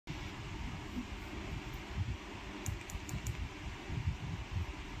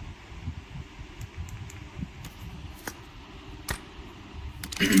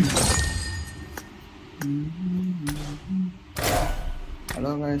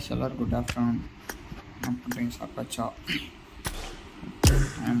Hello guys, good afternoon. I'm putting Sakacha.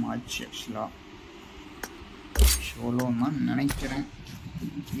 I'm actually solo man. Nanaikkiren.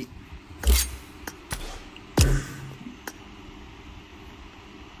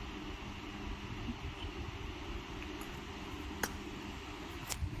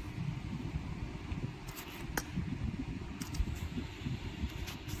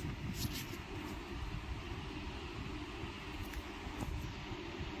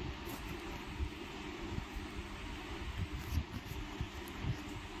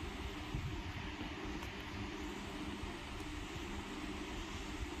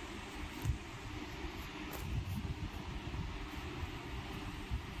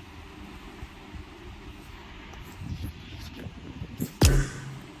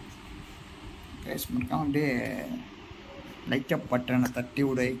 Guys, mereka udah like button tadi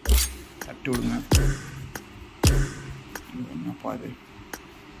udah nggak apa ada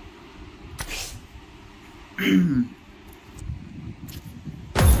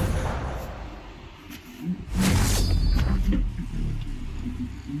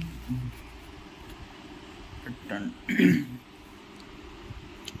button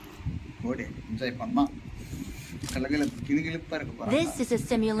udah enjoy panma. This is a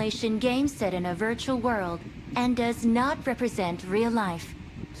simulation game set in a virtual world and does not represent real life.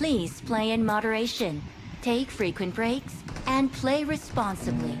 Please play in moderation, take frequent breaks, and play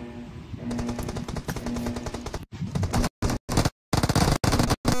responsibly.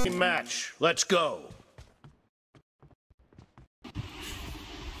 Match, let's go.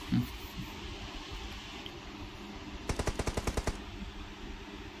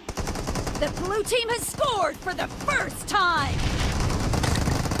 The blue team has scored for the first time!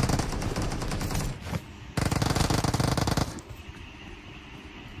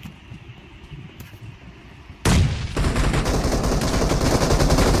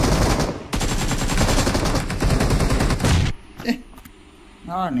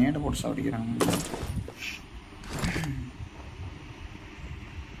 Need to put Saudi around.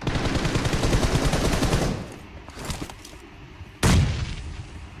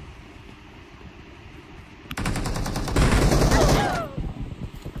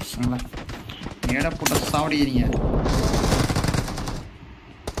 Need to put a Saudi in here.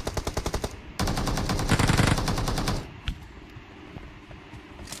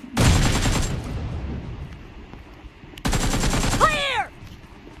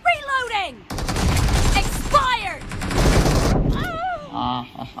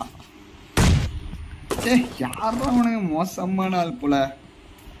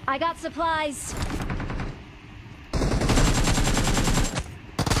 I got supplies.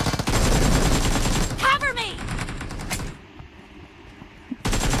 Cover me!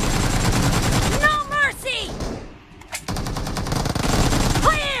 No mercy!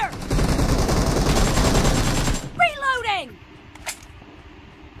 Clear! Reloading!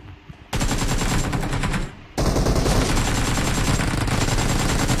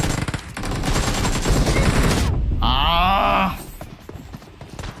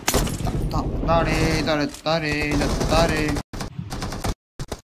 Tare.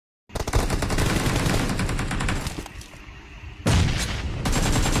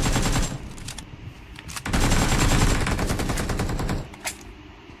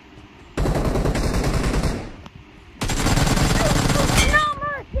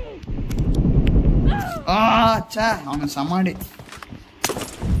 Cha, avana samadi.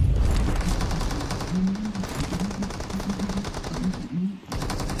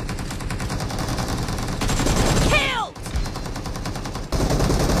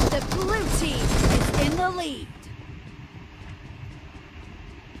 Lead.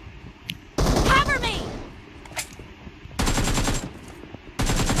 Cover me!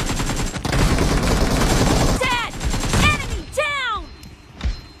 Dead! Enemy down!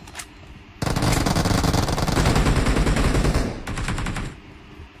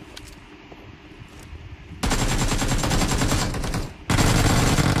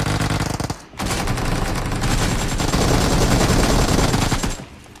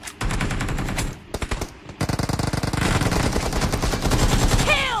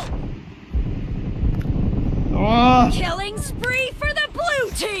 Killing spree for the blue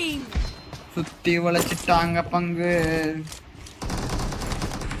team! சுத்தி வளைச்சிட்டாங்க பங்கு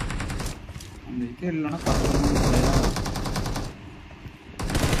அந்த இது இல்லைன்னா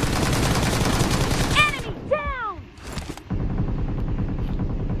Enemy down!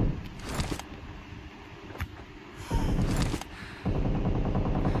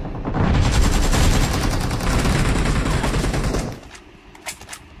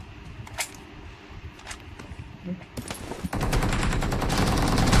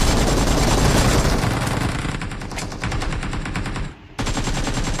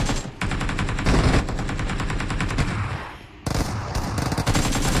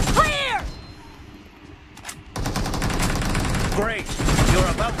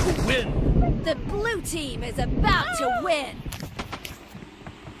 You're about to win. The blue team is about to win.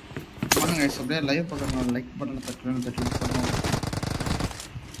 வாங்க guys, அப்படியே live பார்க்கறவங்க like பட்டனை தட்டி போடுங்க.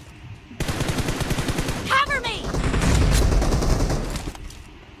 Cover me.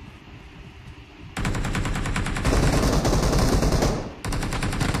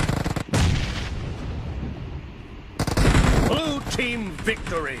 Blue team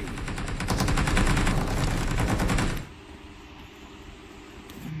victory.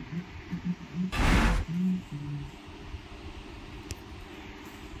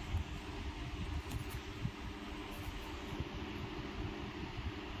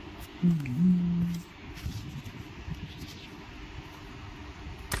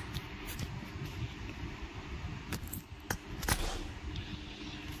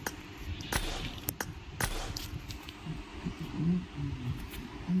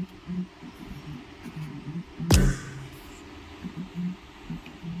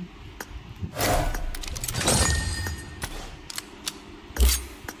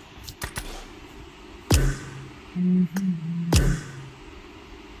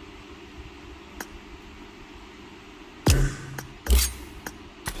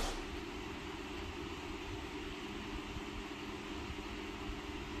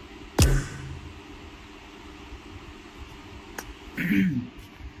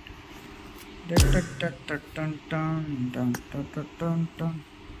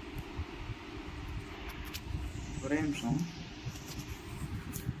 ஒரே நிமிஷம்.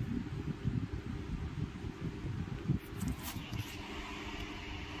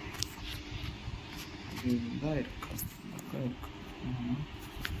 இதுதான் இருக்கு.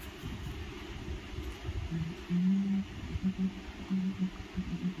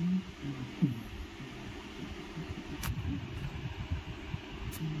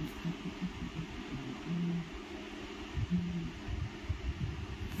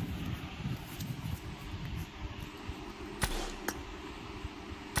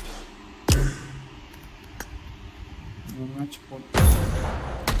 Match போட்டு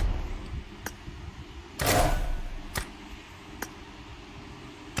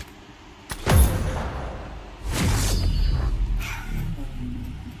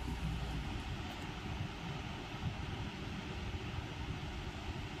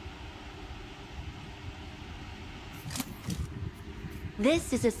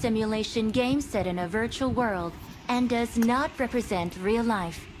This is a simulation game set in a virtual world and does not represent real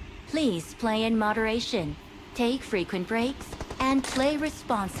life. Please play in moderation, take frequent breaks, and play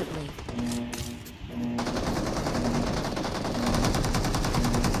responsibly.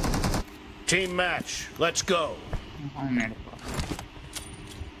 Team match. Let's go.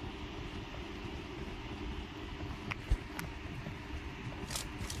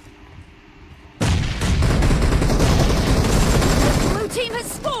 Team has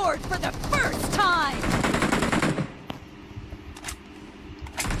scored for the first time!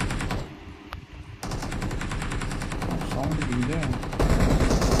 sound is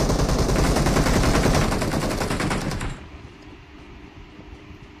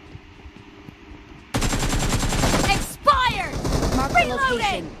Expired! Mark the Reloading!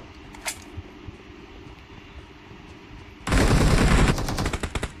 location.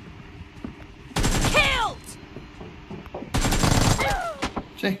 Killed!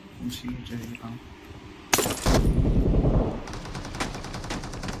 Say, see.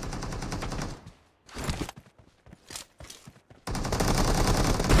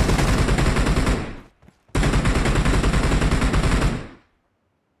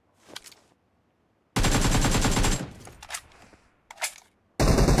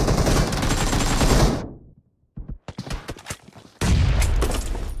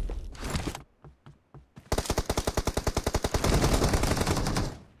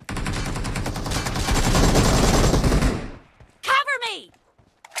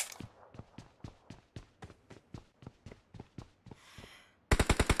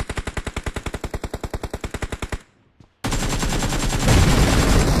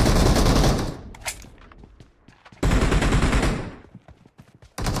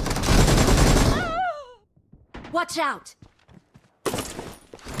 Watch out!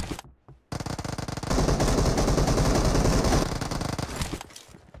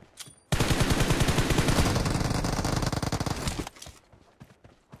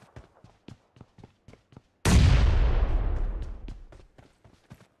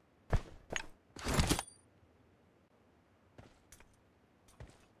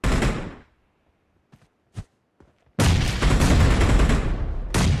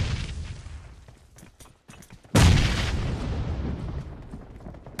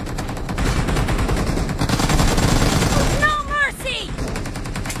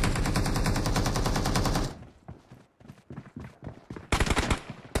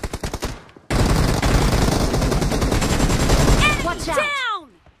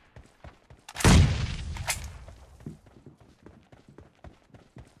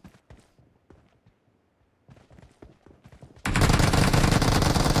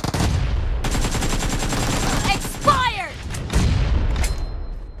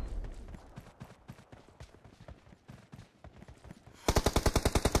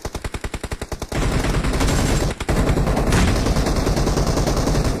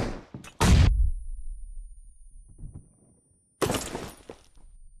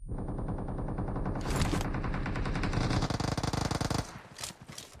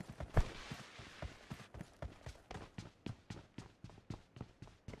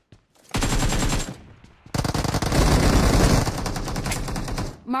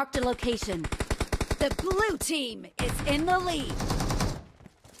 Marked a location. The blue team is in the lead.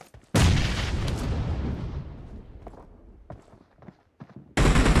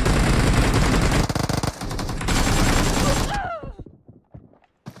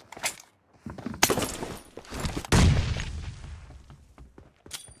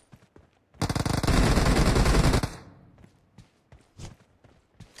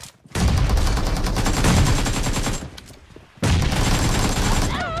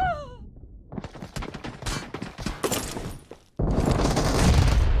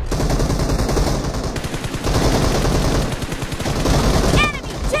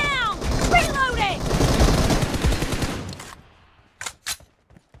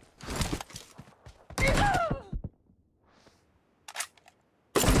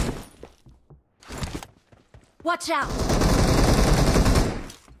 Watch out!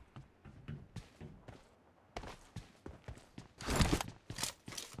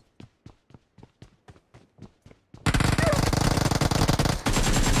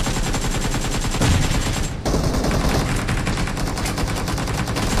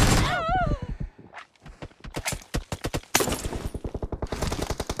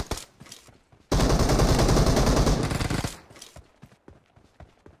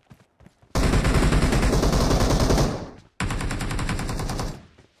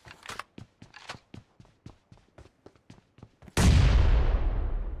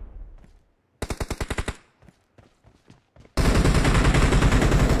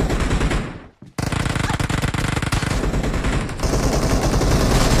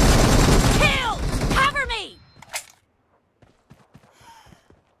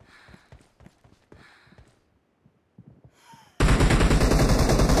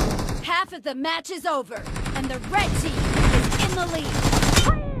 Half of the match is over, and the red team is in the lead.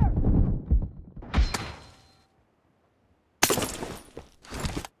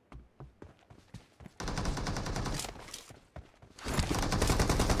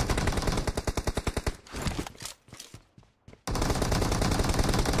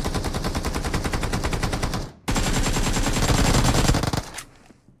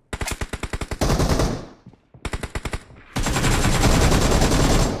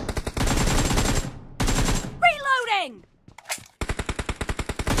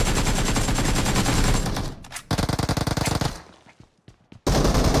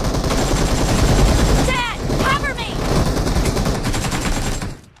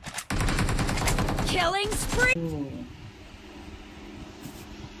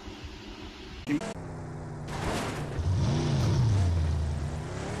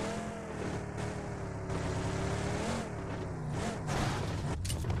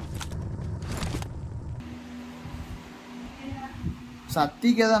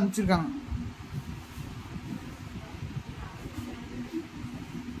 சத்திக்கு ஏதோ அனுப்பிச்சிருக்காங்க.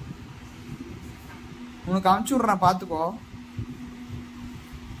 உனக்கு அனுப்பிச்சு விட்றேன், பார்த்துக்கோ.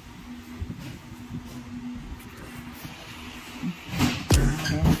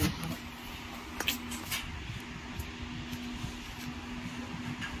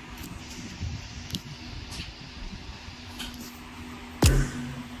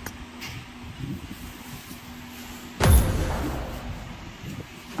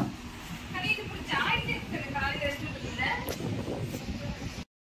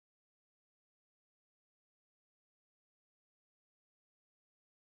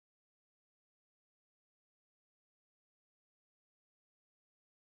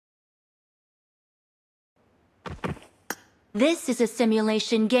 This is a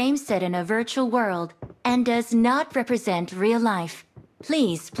simulation game set in a virtual world and does not represent real life.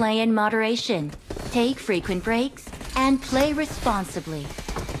 Please play in moderation, take frequent breaks, and play responsibly.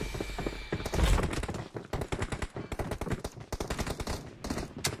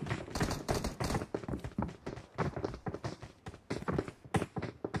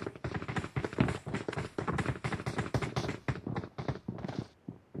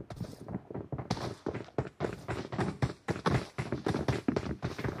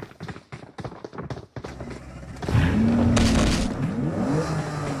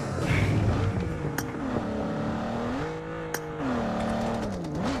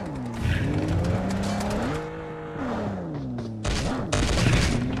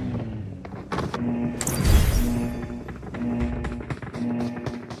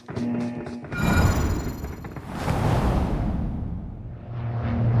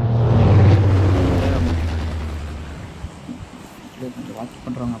 கொஞ்சம் watch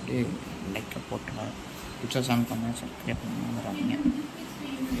பண்ணுறவங்க அப்படியே லைக்கை போட்டுங்க, புதுசாக சேனல் பண்ண சப்ஸ்கிரைப் பண்ணுறாங்க,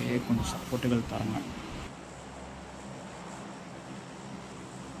 அப்படியே கொஞ்சம் சப்போர்ட்டுகள் தராங்க.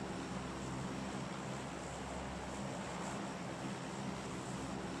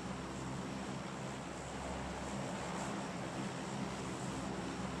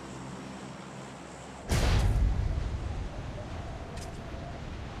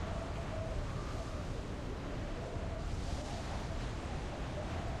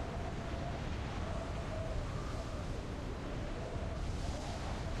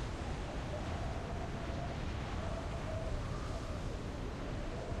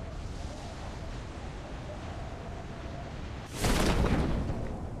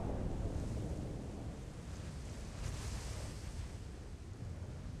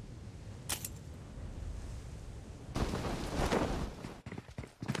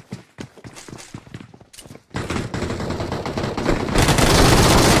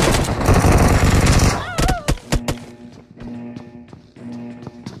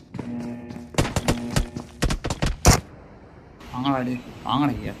 வாங்கலாடி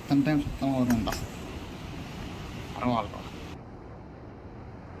வாங்கடா எத்தனை டைம் சுத்தமாக வரும்டா பரவாயில்லடா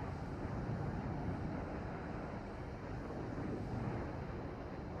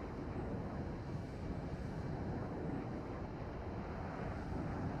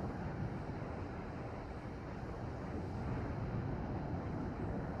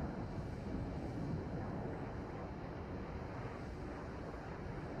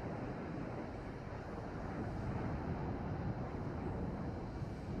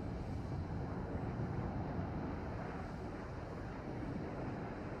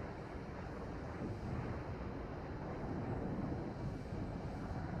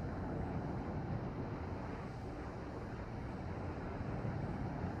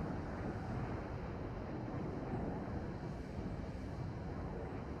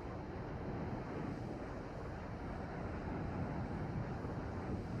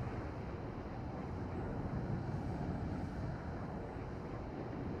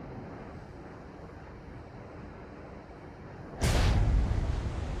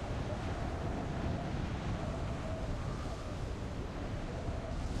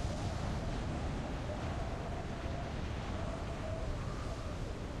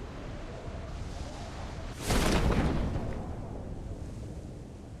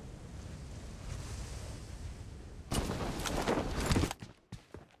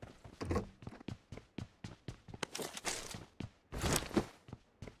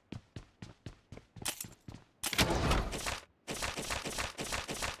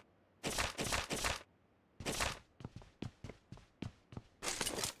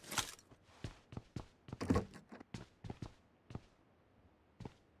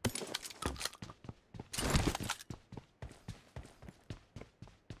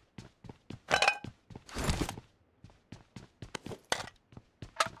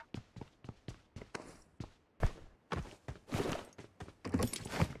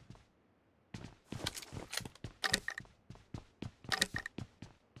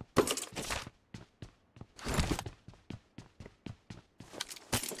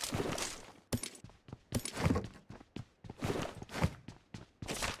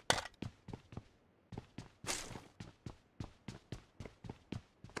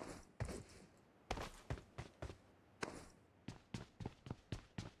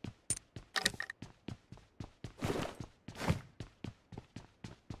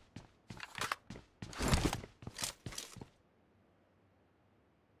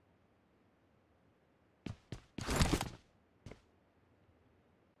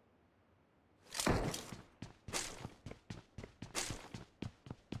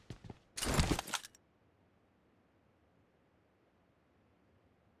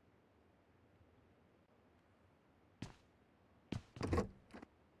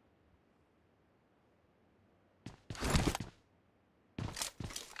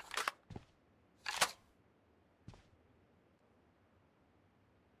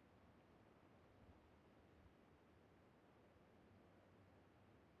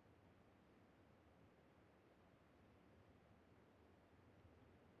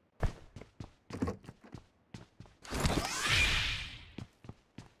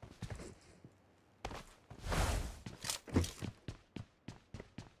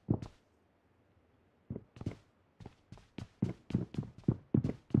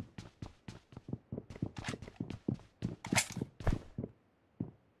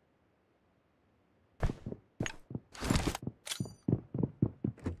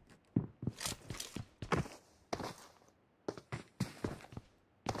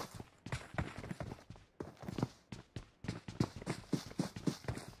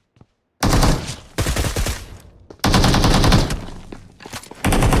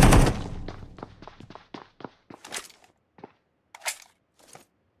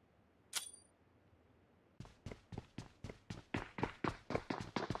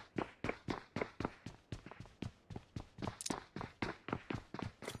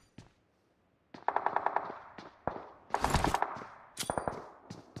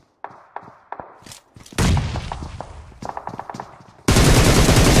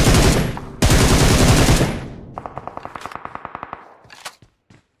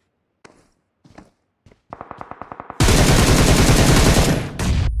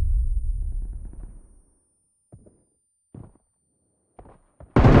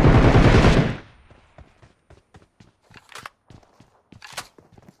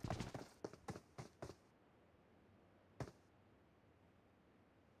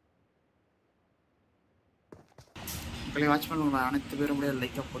மக்களே வாட்ச் பண்ணுங்க அனைத்து பேரும் கூட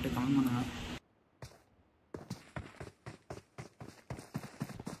லைக்கை போட்டு கமெண்ட் பண்ணுங்க.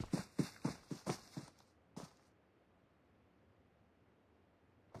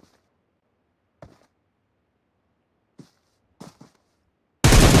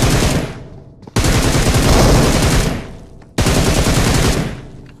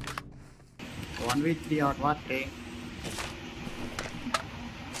 1v3 or what?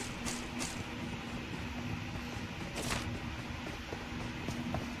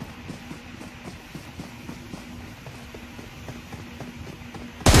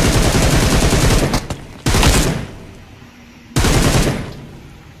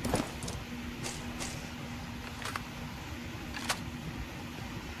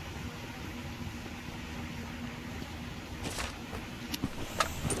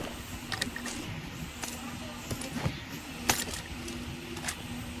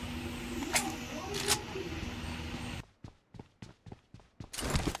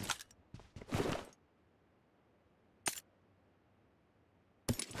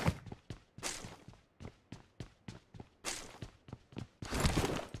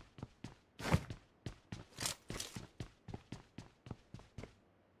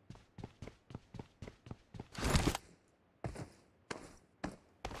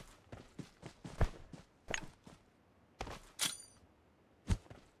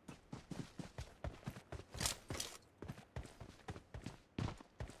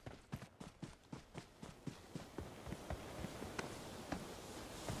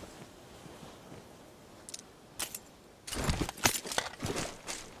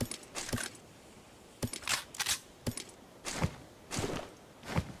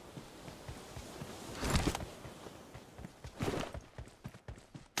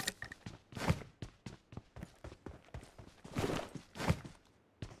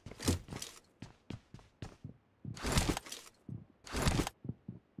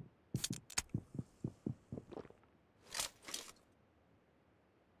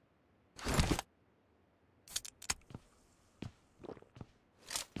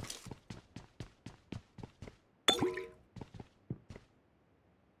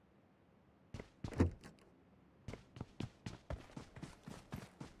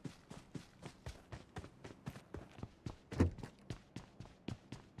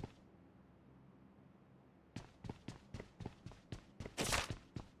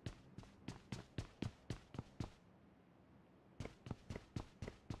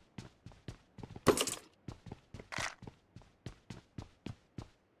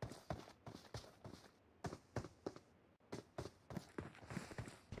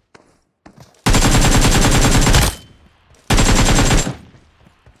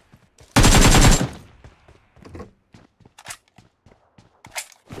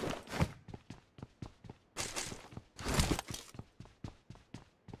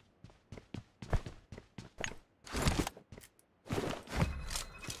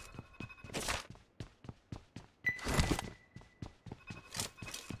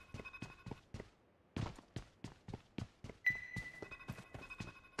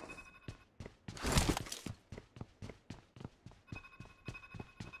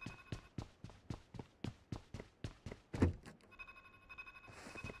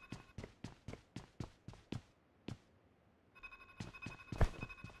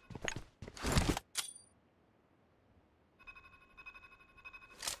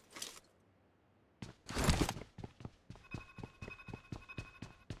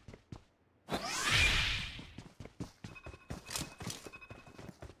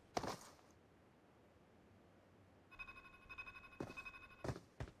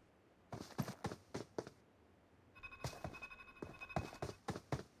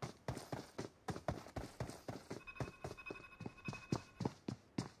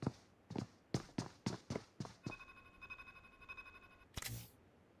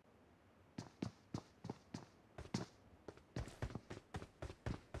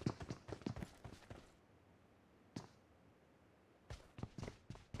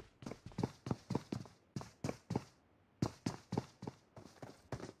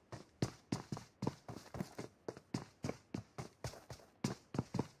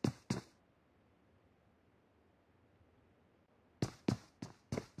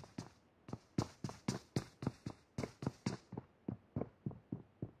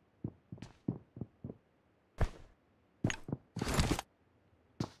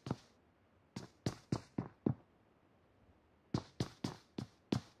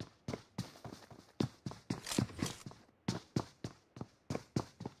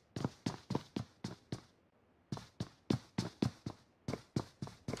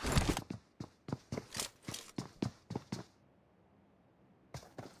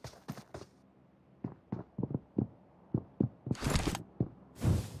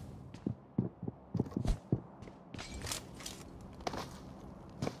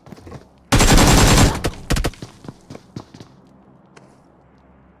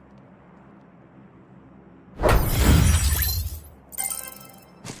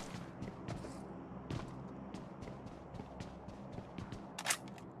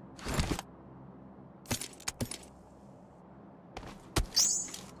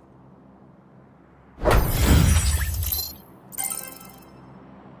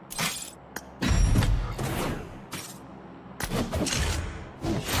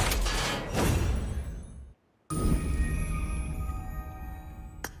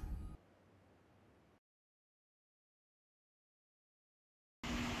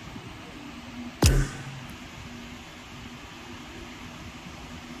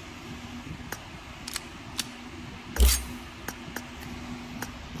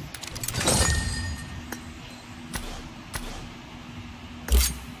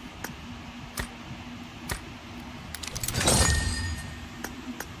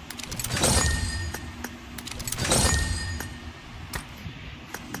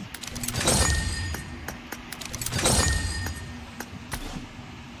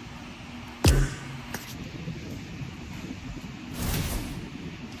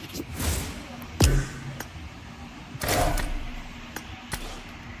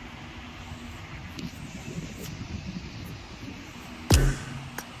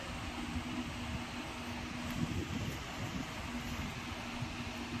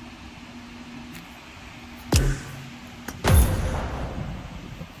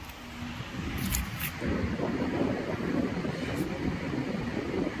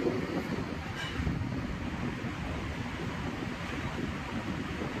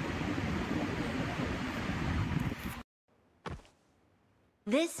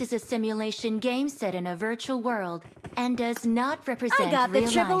 This is a simulation game set in a virtual world and does not represent I got the real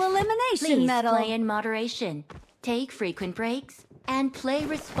triple life. elimination Please medal. play in moderation, take frequent breaks, and play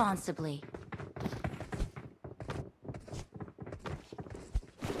responsibly.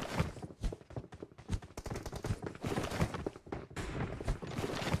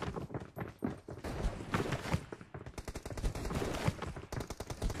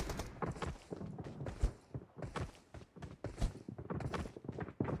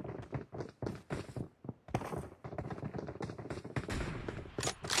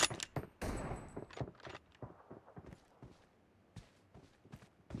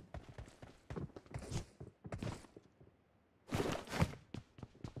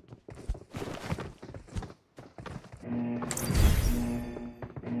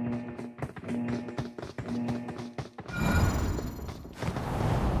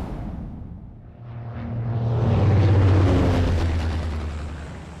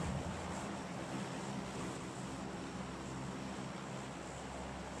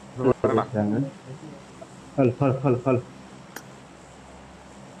 Jangan. Hal.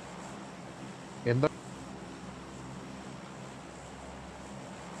 എന്താ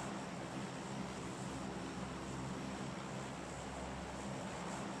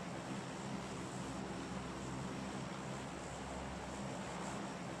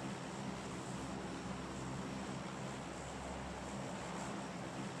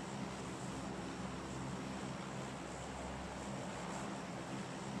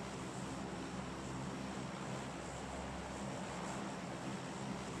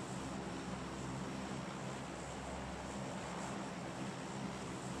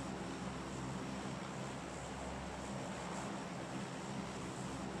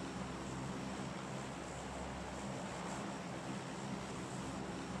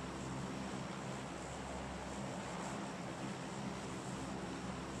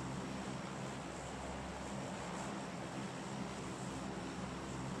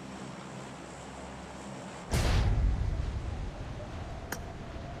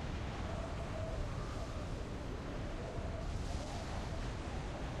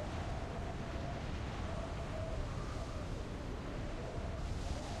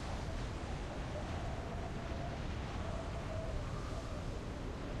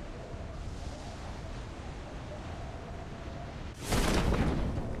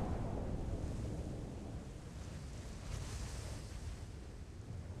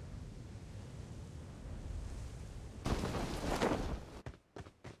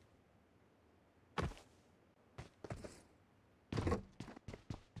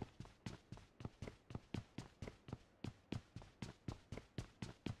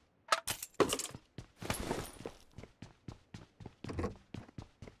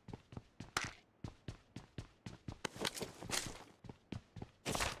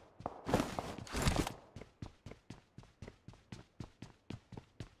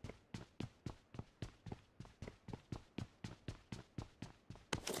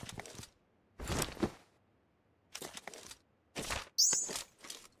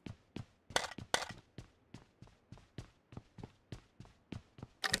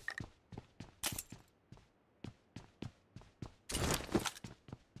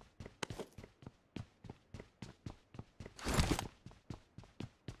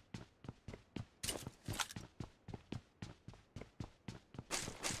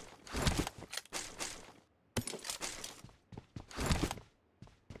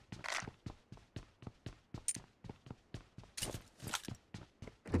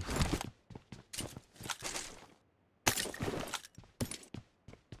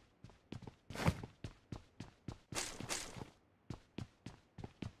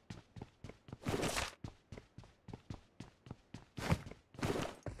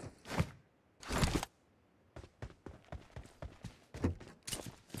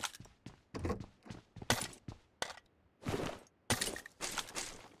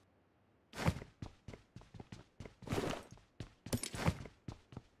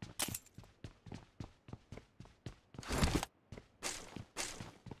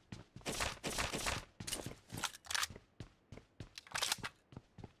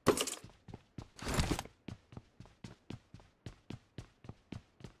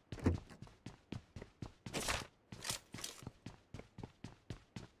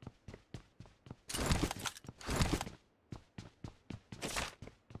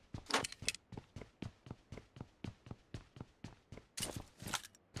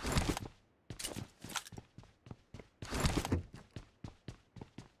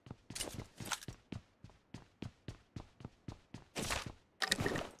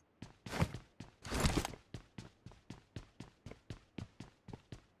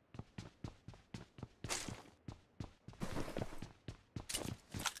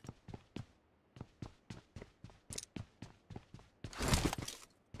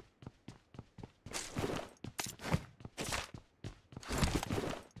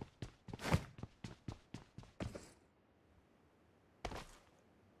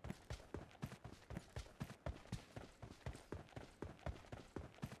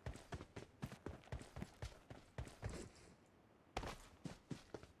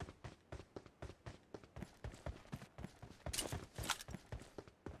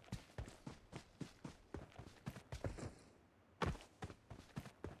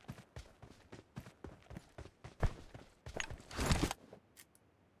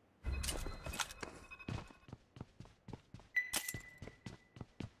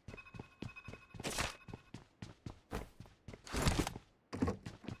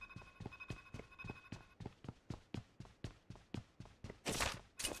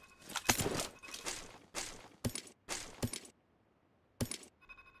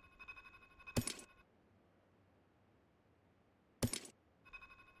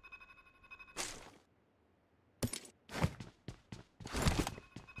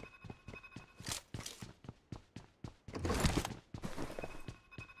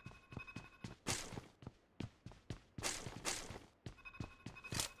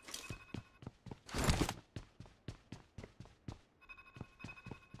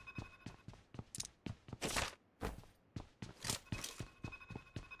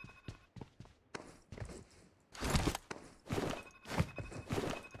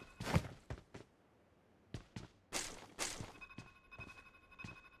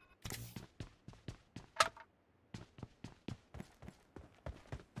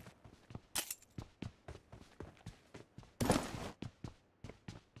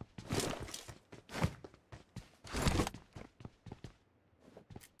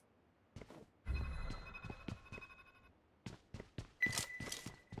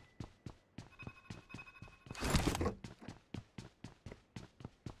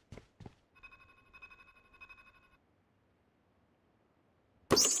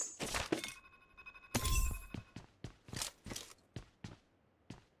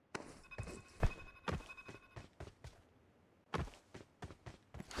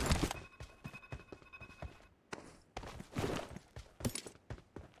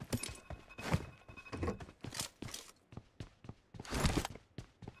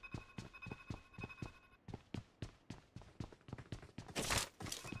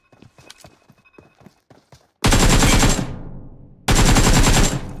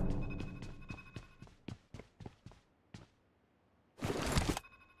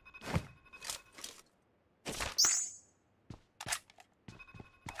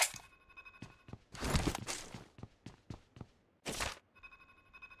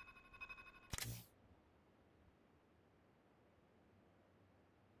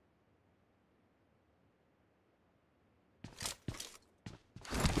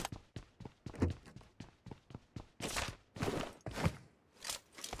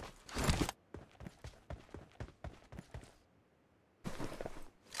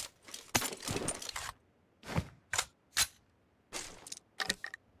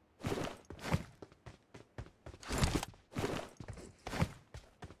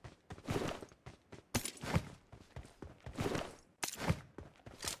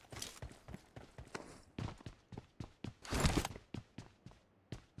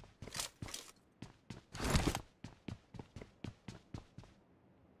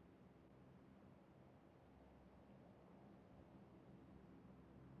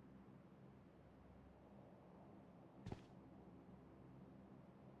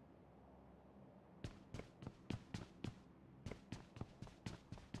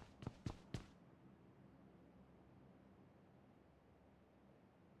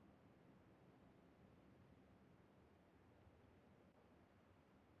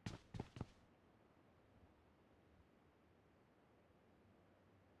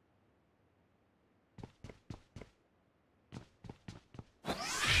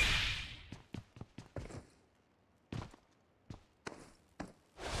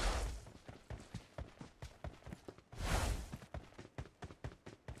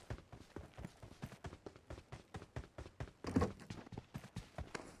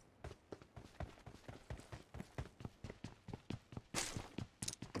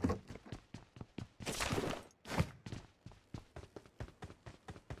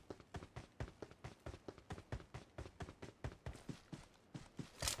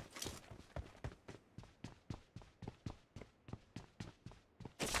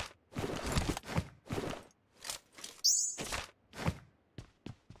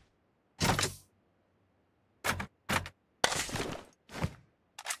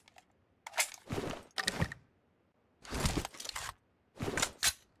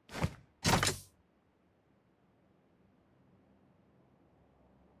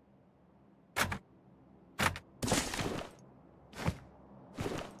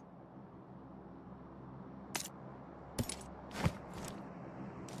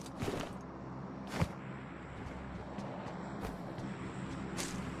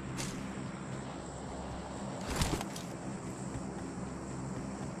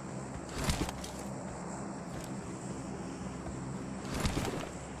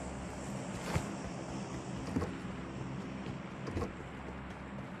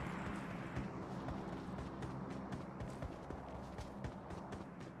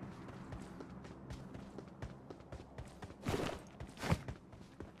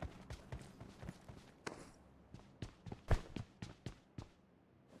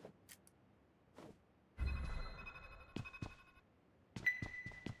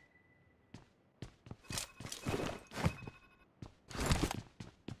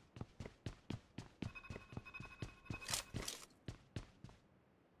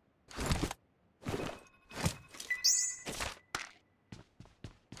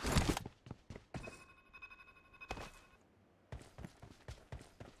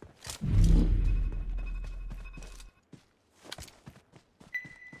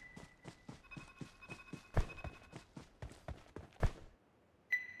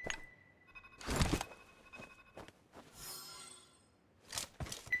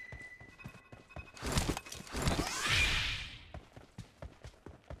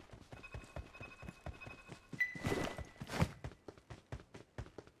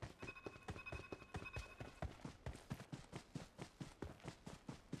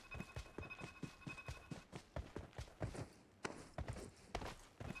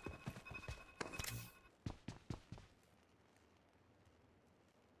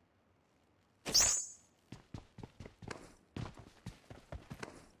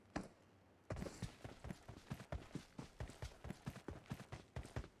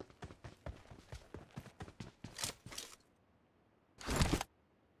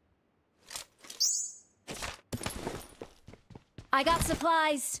I got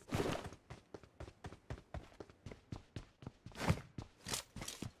supplies.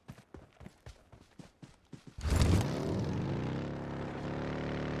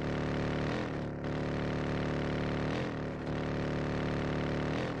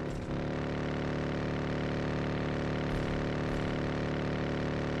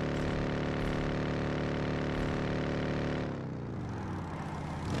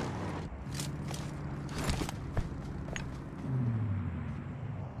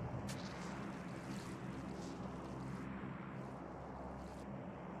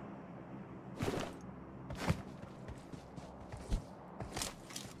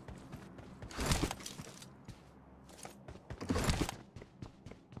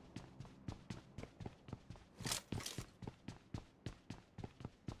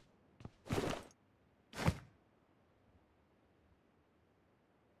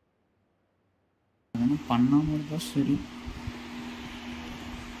 பண்ணாம இருந்தா சரி.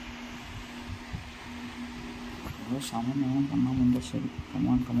 சமம் பண்ணாம இருந்தா சரி.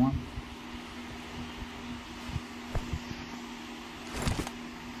 Come on come on.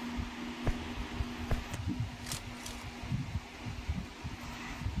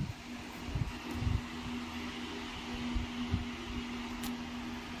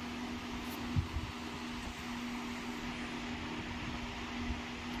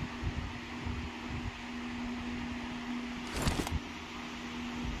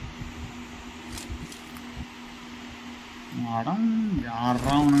 அடம்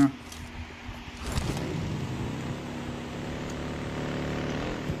யாரா அவனு?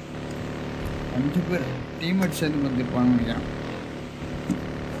 5 பேர் டீம்மேட் சேர்ந்து வந்துருப்பான்னு நினைக்கிறேன்.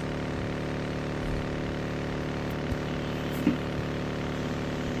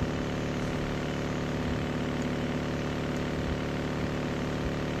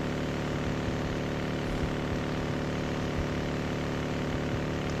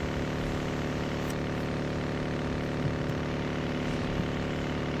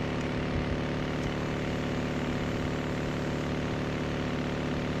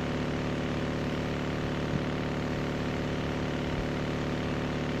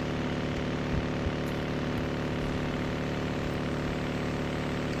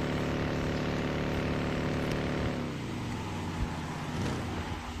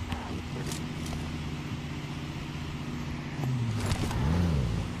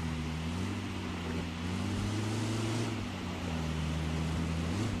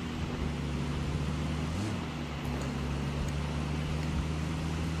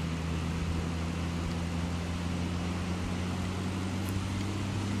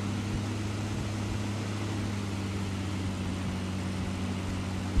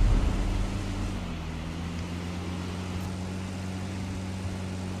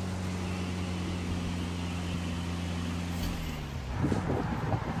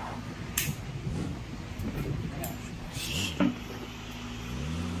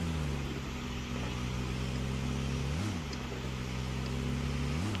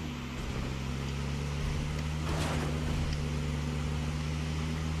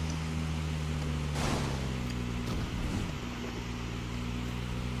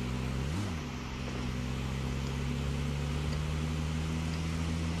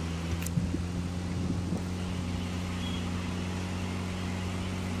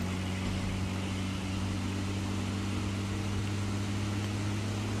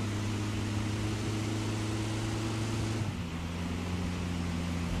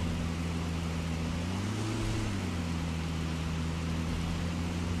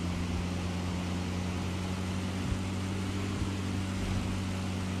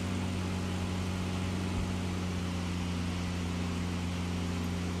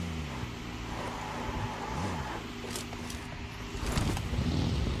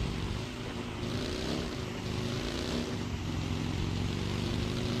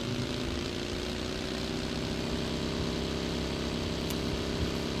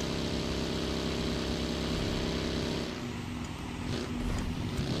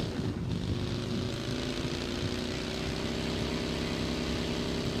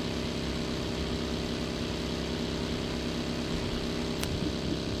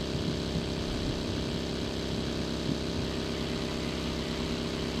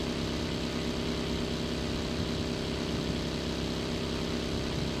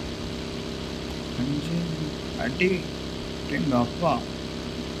 அடி எங்க அப்பா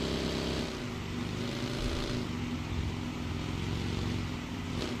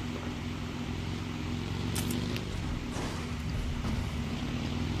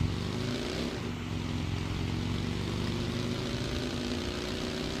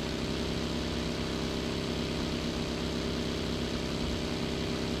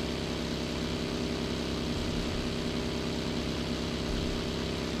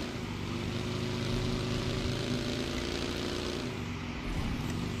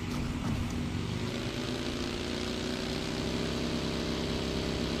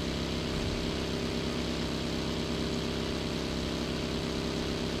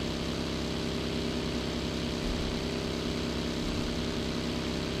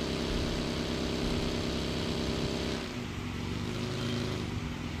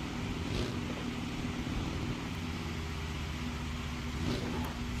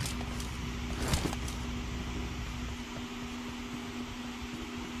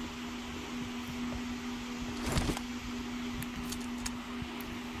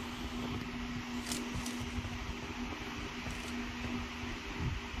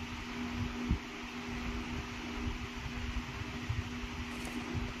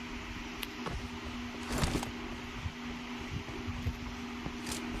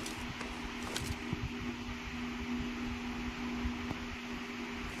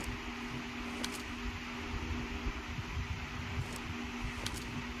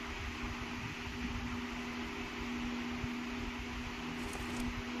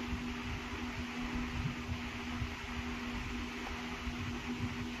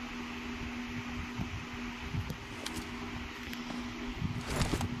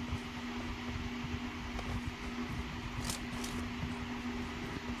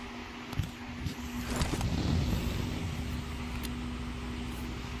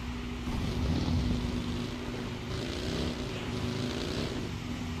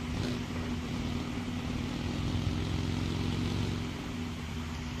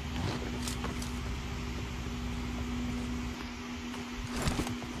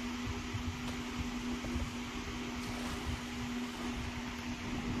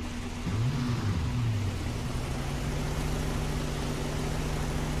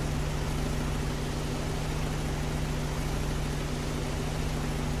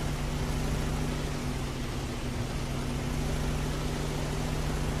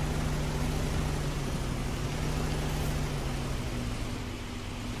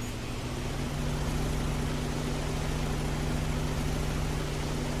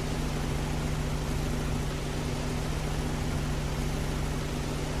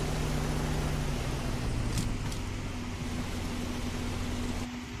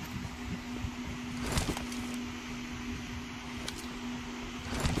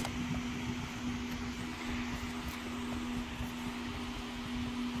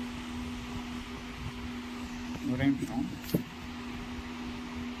ஒரே நிமிஷம்.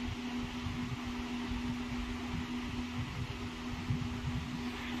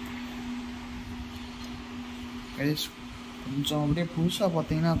 கைஸ் கொஞ்சம் அப்படியே புதுசாக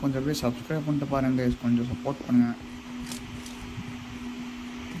பார்த்தீங்கன்னா கொஞ்சம் அப்படியே சப்ஸ்கிரைப் பண்ணிட்டு பாருங்க கைஸ், கொஞ்சம் சப்போர்ட் பண்ணுங்கள்.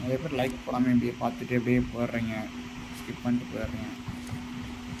 நிறைய பேர் லைக் போடாமல் இப்படியே பார்த்துட்டு அப்படியே போயிடுறீங்க, ஸ்கிப் பண்ணிட்டு போயிடுறீங்க.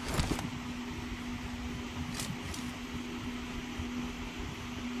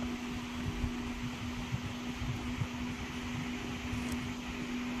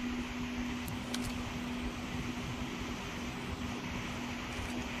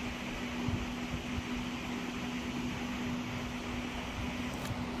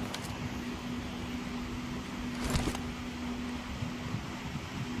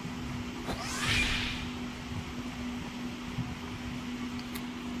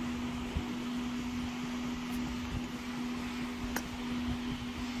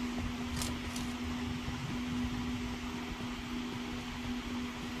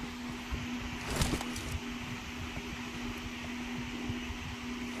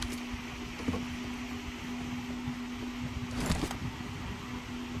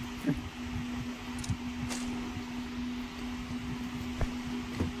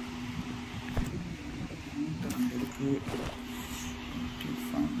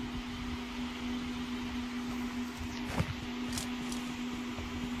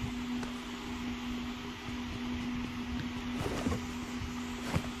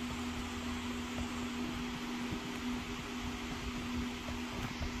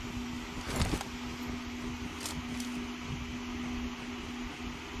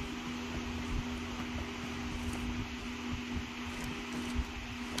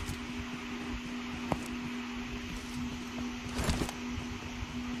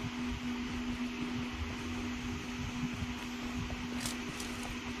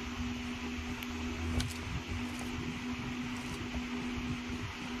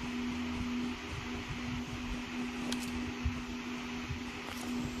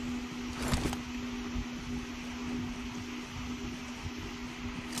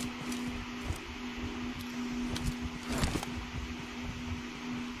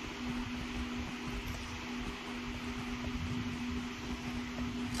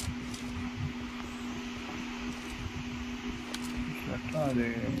 அது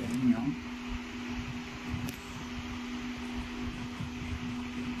என்ன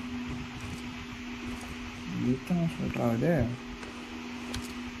இத்தனை சொல்றாது.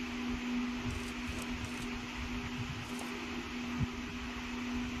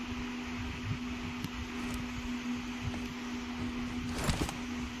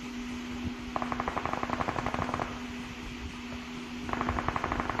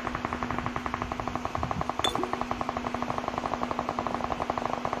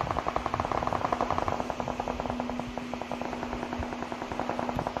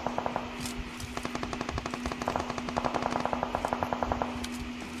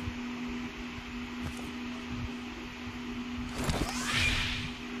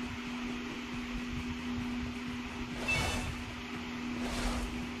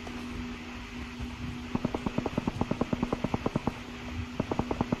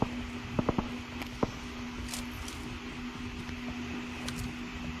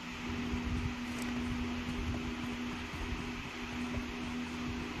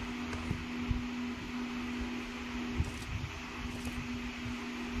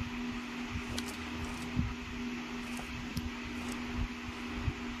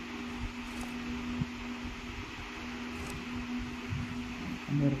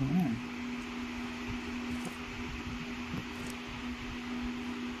 அங்கே இருக்குங்க.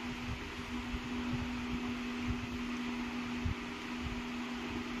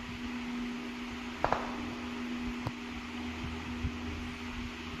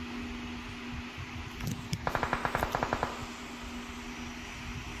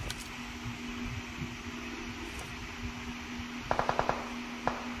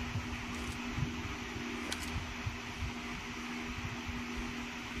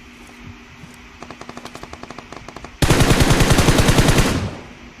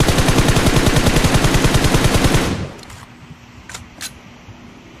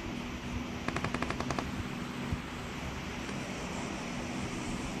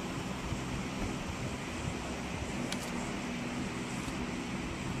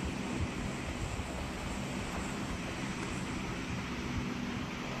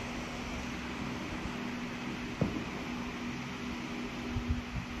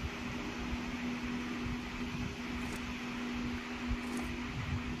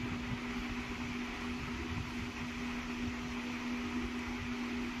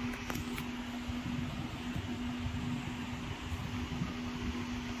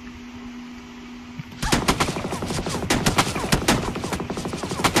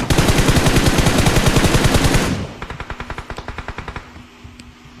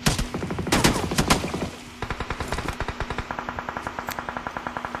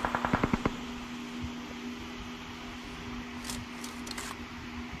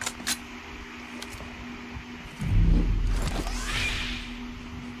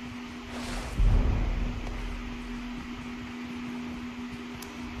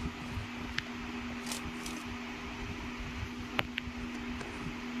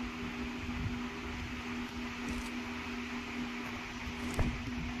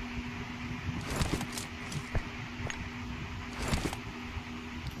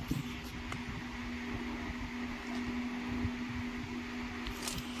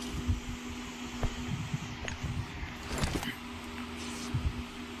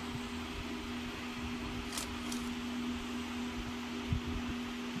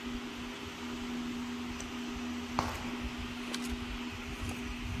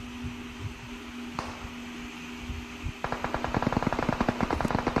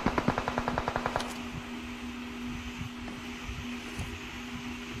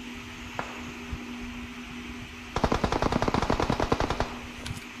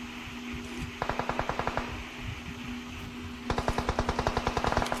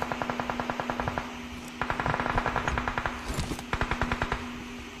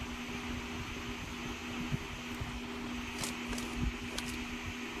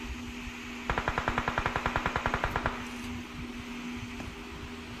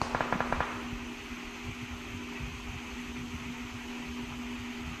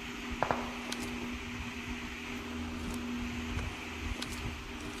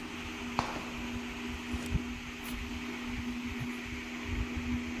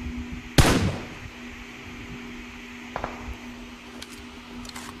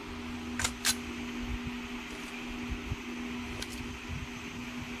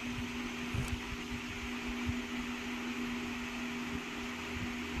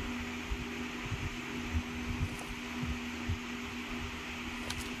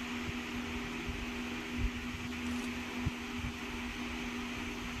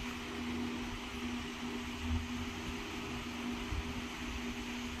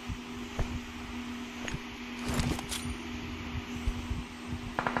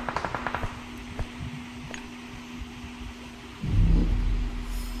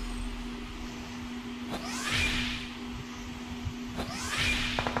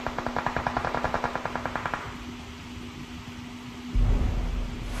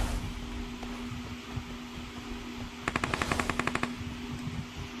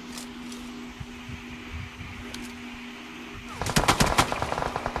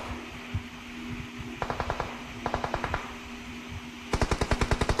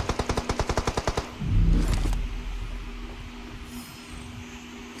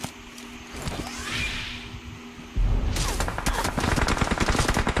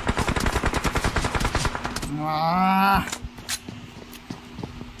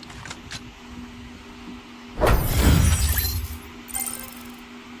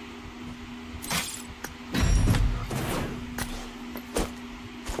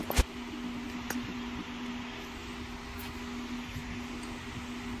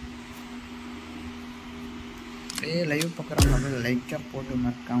 லைவ் பார்க்குறவங்க லைக்காக போட்டு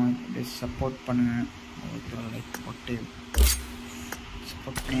மறக்காமல் சப்போர்ட் பண்ணுங்கள். லைக் போட்டு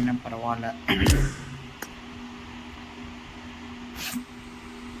சப்போர்ட் பண்ணினா பரவாயில்ல.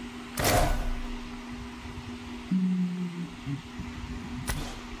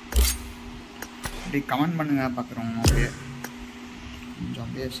 அப்படியே கமெண்ட் பண்ணுங்க பார்க்குறோம். அப்படியே கொஞ்சம்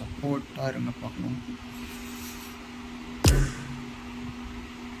அப்படியே சப்போர்ட்டாக இருங்க பார்க்குறோம்.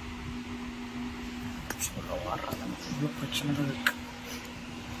 சொல்ல வர்றது இவ்வளோ பிரச்சனைகள் இருக்கு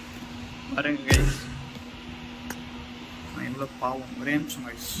பாருங்க கைஸ். நான் எவ்வளோ பாவம். ஒரே நிமிஷம்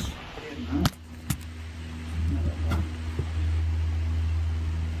guys.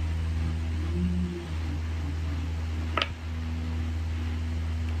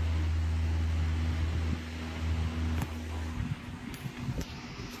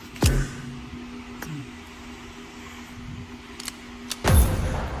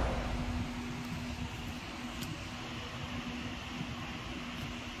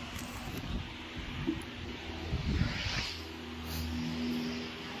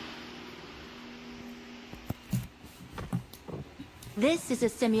 This is a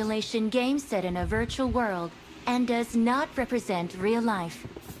simulation game set in a virtual world and does not represent real life.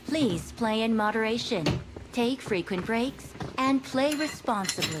 Please play in moderation, take frequent breaks, and play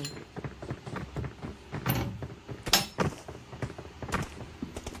responsibly.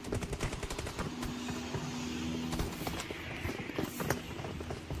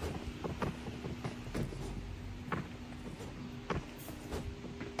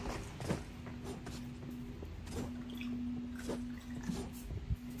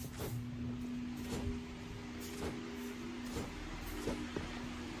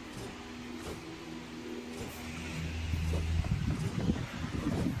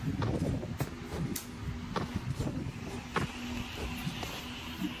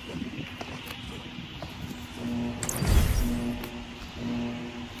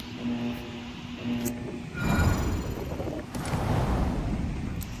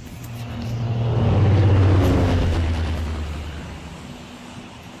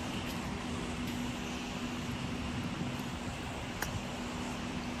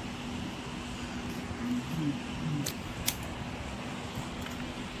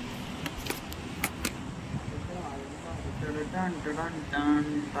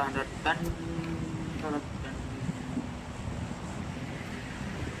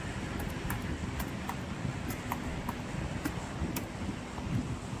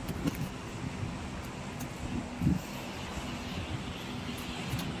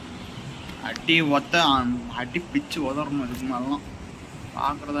 அடி ஒத்த அடி பிச்சு உதறணும். இதுக்கு மாதிரிலாம்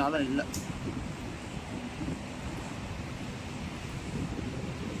பார்க்குறதால இல்லை.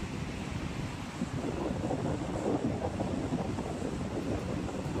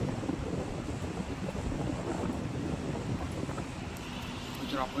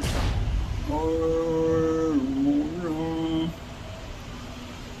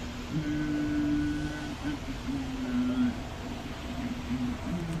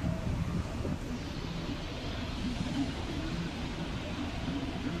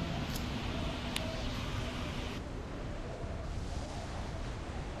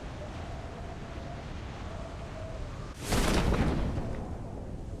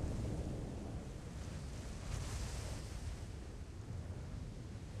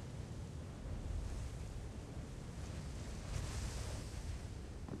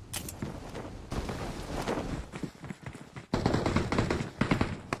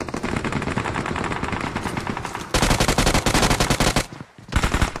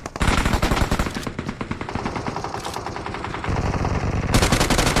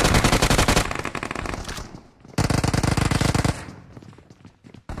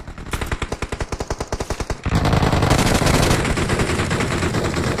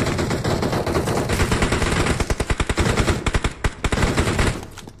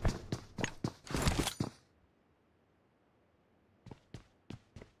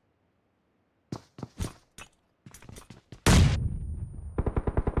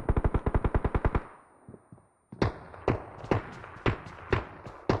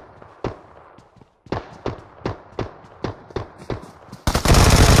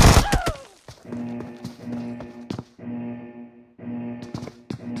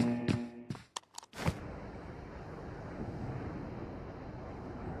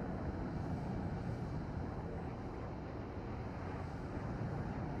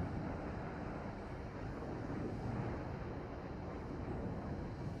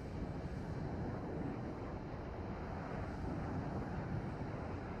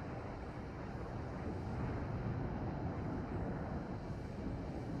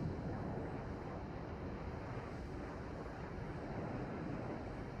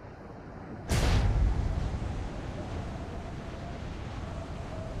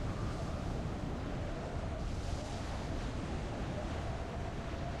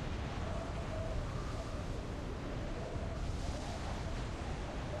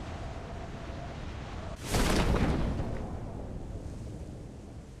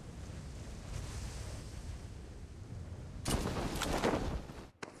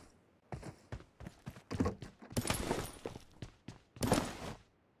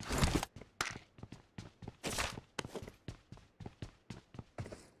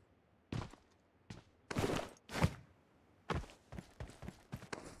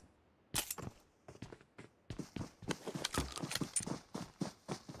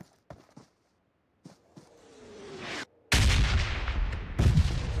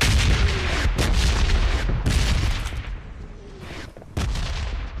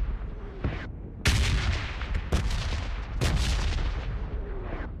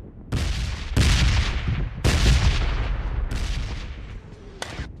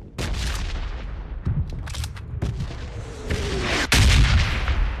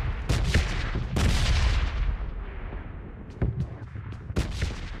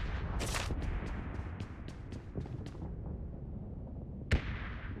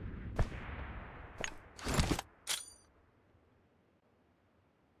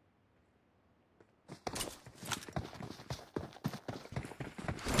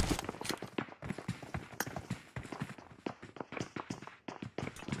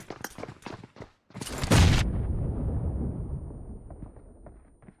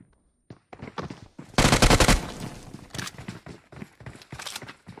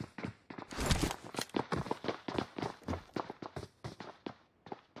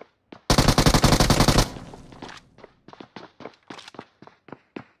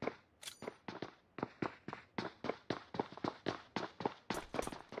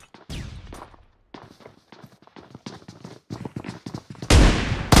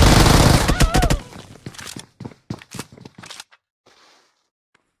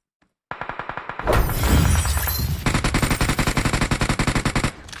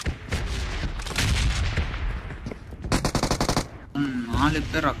 4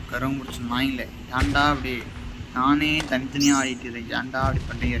 பேர் அக்கறம் முடிச்சு நாயில ஏன்டா அப்படி நானே தனித்தனியாக ஆடிட்டு இருக்கேன். ஏன்டா அப்படி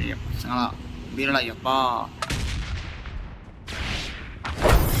பண்ணுறீங்க பசங்களா? வீரலா எப்பா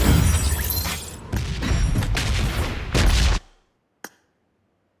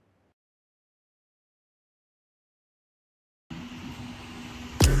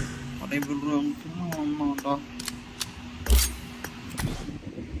ஒன்றுடா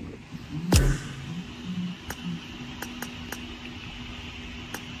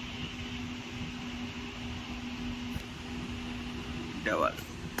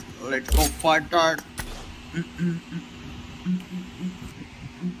let's go fight that.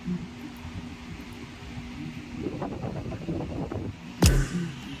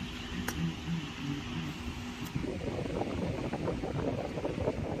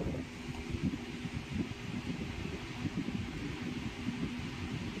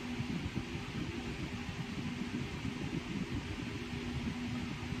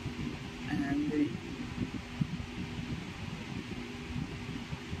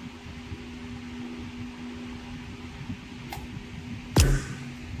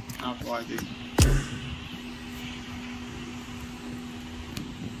 I think.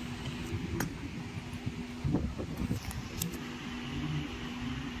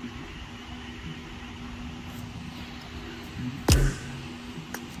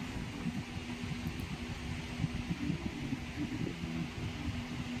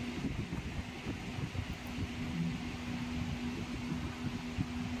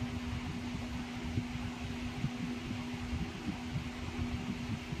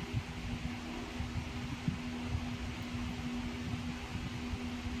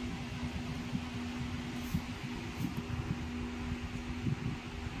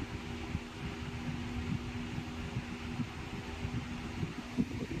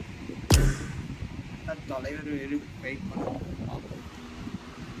 தலைவர் வெயிட் பண்ணுவோம்.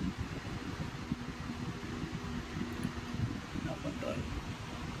 என்ன பண்றாரு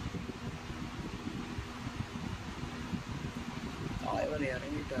தலைவர்?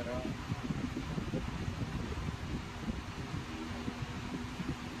 இறங்கிட்டாரா?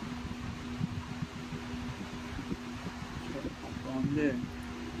 அப்புறம் வந்து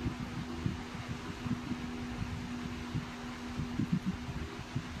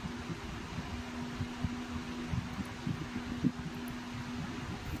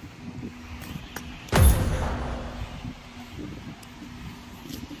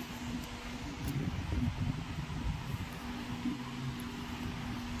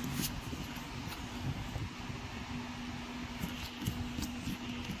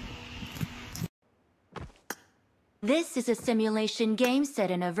This is a simulation game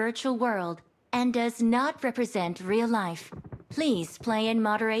set in a virtual world and does not represent real life. Please play in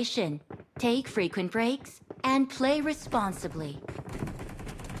moderation, take frequent breaks, and play responsibly.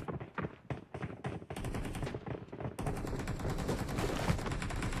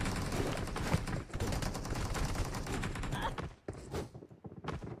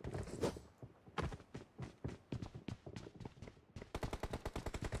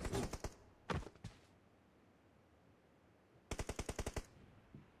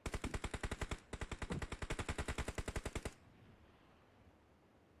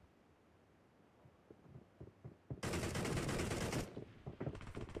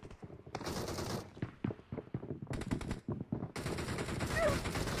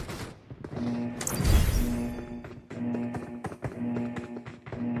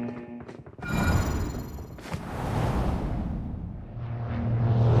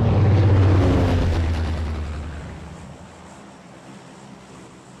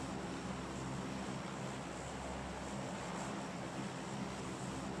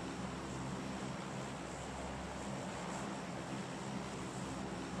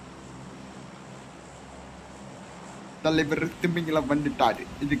 தலைவர் திம்பிங்களா வந்துட்டாரு.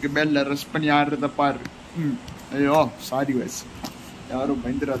 இதுக்கு மேல ரெஸ்ட் பண்ணி ஆடுறத பாரு. ஐயோ சாரி வயசு, யாரும்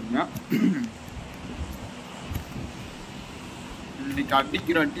பயந்துடாதீங்க. இன்னைக்கு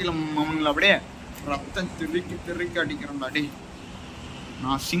அடிக்கிற அடியில் அவங்களை அப்படியே ரத்தம் திருக்கி திருக்கி அடிக்கிறோம்டா. அடி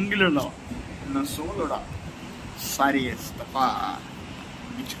நான் சிங்கிளடா, நான் சோலோடா. சாரி எஸ் தப்பா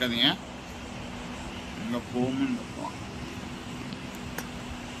முடிச்சுக்காதீங்க. இங்கே போகணுன்னு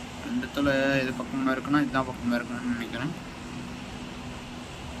இந்த இடத்துல இது பக்கமாக இருக்குன்னா இதுதான் பக்கமாக இருக்குன்னு நினைக்கிறேன்.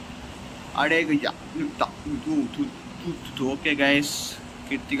 அடே கையா ஓகே கைஸ்.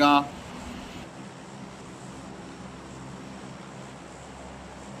 கீர்த்திகா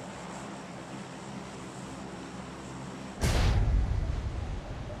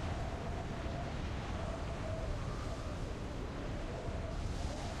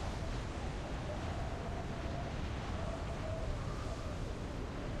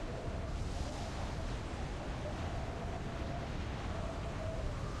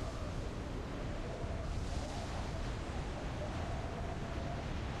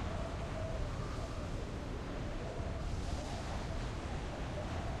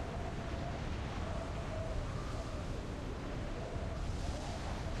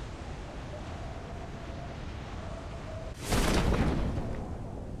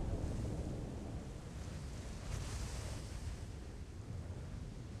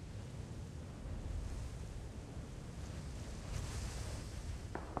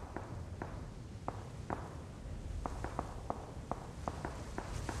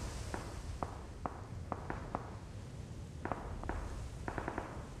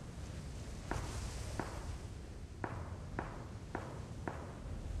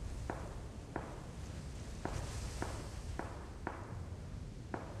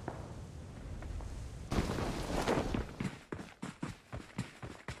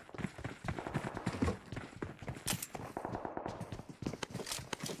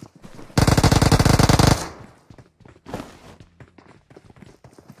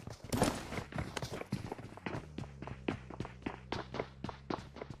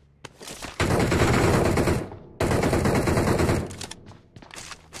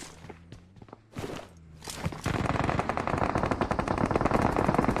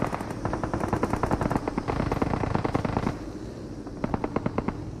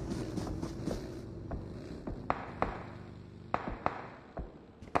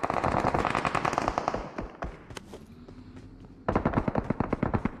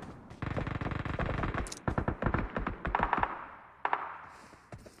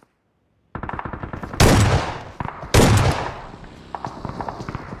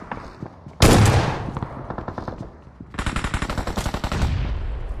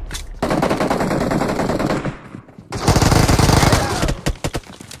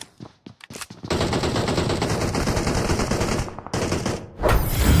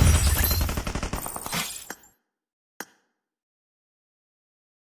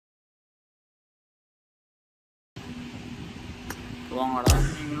என்னடா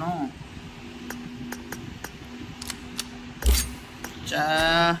நீங்களும் சே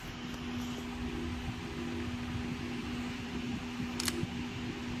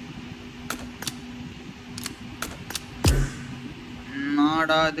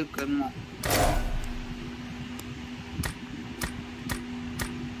என்னடா இது கர்மம்.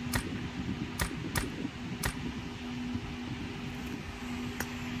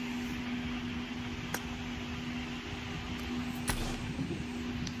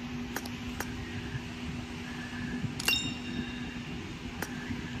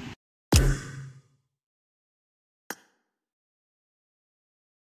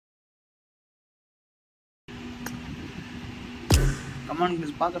 கமெண்ட்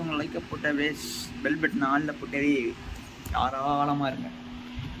ப்ளீஸ் பார்க்குறவங்க லைக்கை போட்டவே பெல் பட்டன் ஆளில் போட்டவே தாராளமாக இருங்க.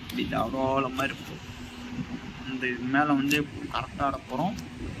 இப்படி தாராளமாக இருக்கும். இந்த இது மேலே வந்து கரெக்டாக ஆட போகிறோம்.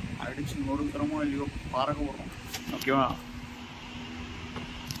 அடிச்சு நொறுக்கிறோமோ இல்லையோ பறக்க போகிறோம். ஓகேவா?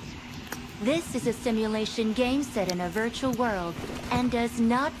 This is a simulation game set in a virtual world and does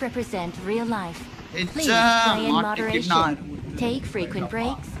not represent real life. Please play in moderation, take frequent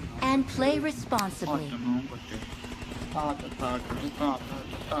breaks, and play responsibly.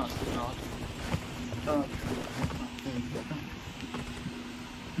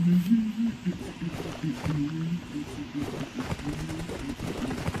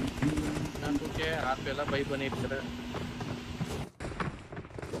 நான் ஓகே ஆப் எல்லாம் பை பண்ணிருக்கேன்.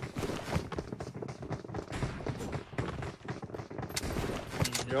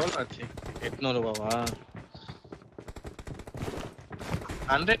 எவ்வளோ ஆச்சு? 800 ரூபாவா?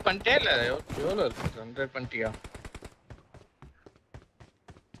 100 பண்ணிட்டே இல்லை? எவ்வளோ இருக்கு? 100 பண்ணிட்டியா?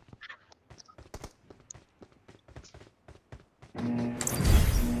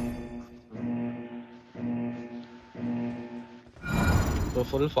 இப்போ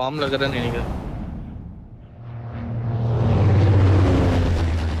ஃபுல் ஃபார்ம்ல இருக்கிறேன்னு நினைக்கிறேன்.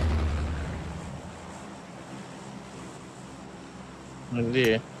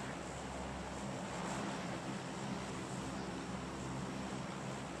 இல்லையே.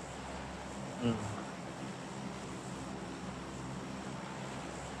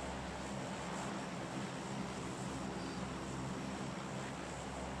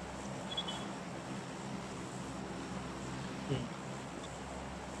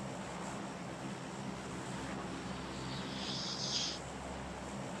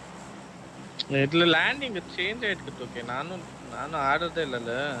 இதுல லேண்டிங் சேஞ்ச் ஆயிருக்கு. ஓகே நானும் ஆடுறதே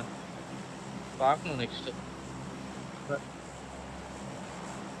இல்லைல்ல, பார்க்கணும் நெக்ஸ்ட்.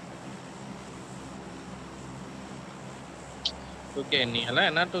 ஓகே நீ எல்லாம்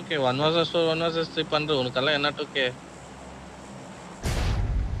என்ன 2K 1 vs 4 1 vs 3 பண்ற, உனக்கெல்லாம் என்ன 2K?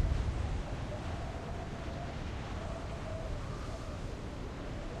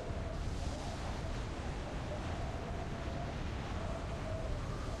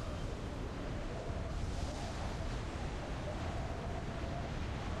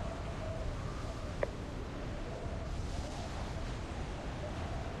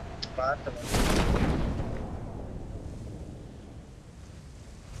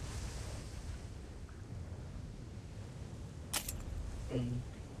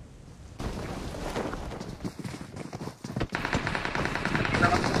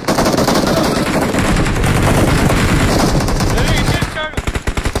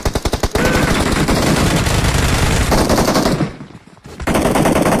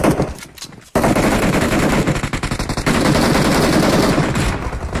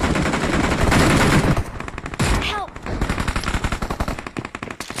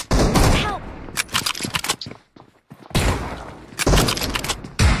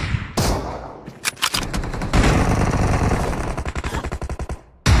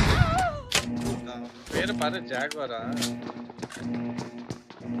 பாரு ஜாக்வாரா?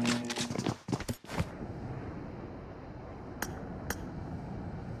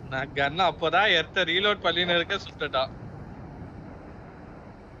 நான் கண்ணா அப்பதான் எடுத்த ரீலோட் பண்ணின்னு இருக்க சுட்டுட்டான்.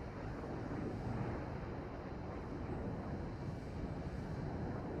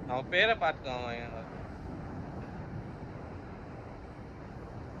 அவன் பேரை பார்த்துக்கான்.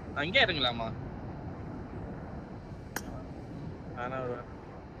 அங்கே இருங்களாமா? ஆனா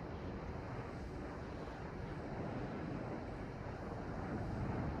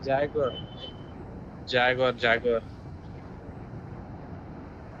Jaguar.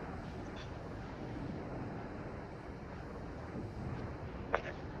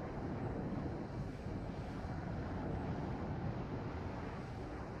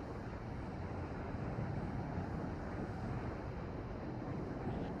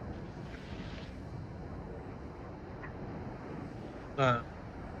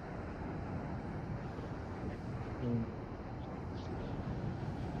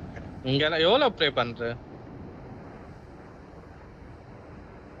 இங்கெல்லாம் எவ்வளோ ப்ளே பண்ற?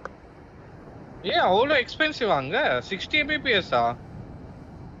 ஏன் அவ்வளோ எக்ஸ்பென்சிவ் அங்க? 60 mbps-ஆ?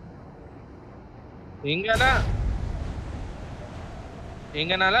 இங்க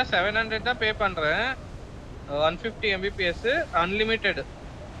நான் 700 தான் பே பண்றேன். 150 mbps அன்லிமிட்டெட்.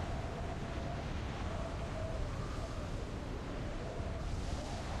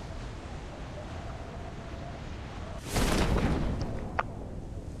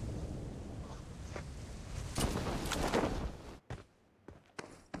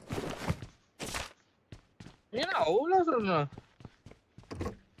 ஏன்னா அவ்வளோ சொல்லணும்.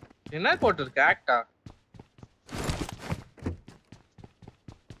 என்ன போட்டிருக்கு ஆக்டா?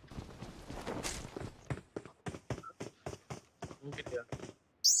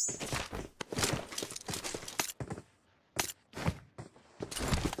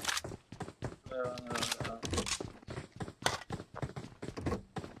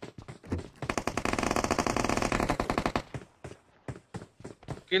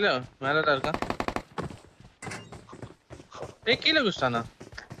 கீழே மேலதான் இருக்கா? ஏய் கீழே குஸ்டானா?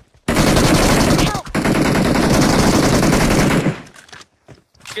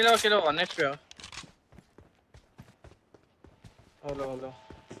 கீழே 1 HP. அவ்வளோ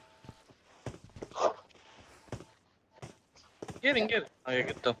இங்க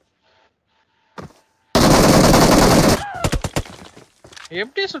எகிட்டோ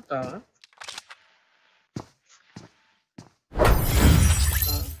எப்படி சுட்டான்?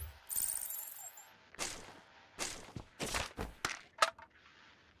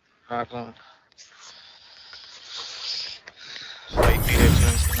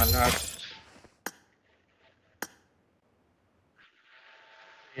 நல்லா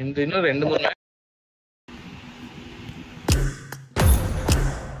இன்னும் 2-3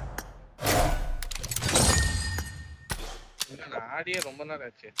 ஆடியே ரொம்ப நேரம்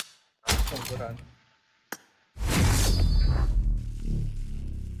ஆச்சு.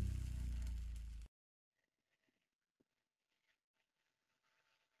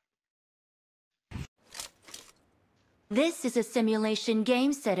 This is a simulation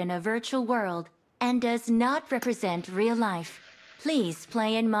game set in a virtual world and does not represent real life. Please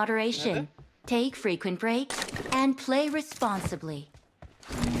play in moderation, take frequent breaks, and play responsibly.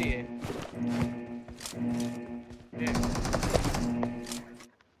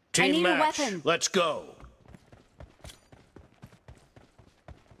 Team need a match. weapon. Let's go.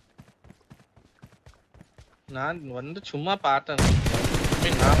 நான் வந்து சும்மா பார்த்தேன்.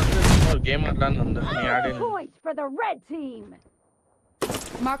 நான் வந்து ஒரு game ஆடலாம்னு வந்தேன். நீ ஆடு. Point for the red team.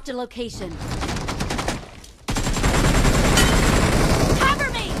 Marked a location. Cover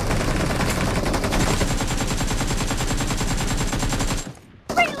me.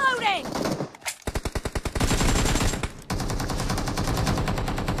 Reloading.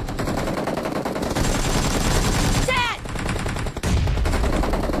 Dead.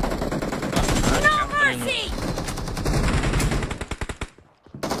 No mercy.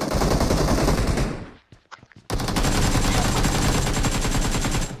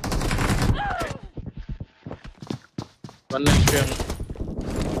 One HP.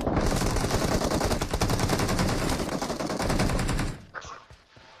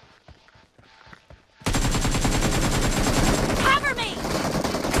 Cover me.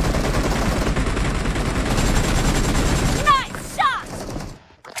 Nice shot.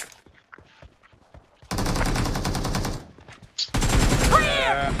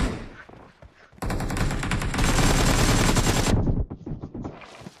 Clear.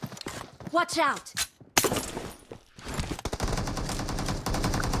 Watch out.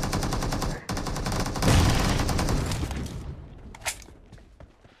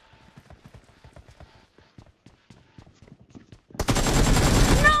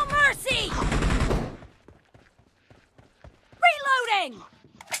 No mercy! Reloading!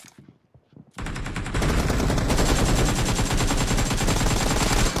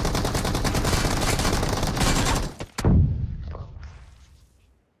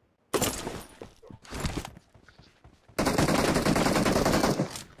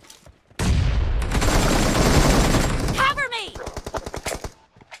 Cover me!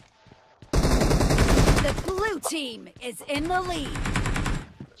 The blue team is in the lead.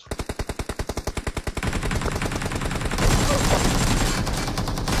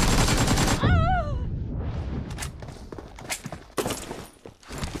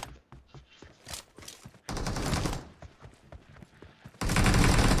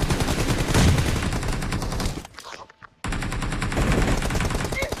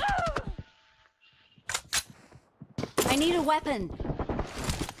 I need a weapon.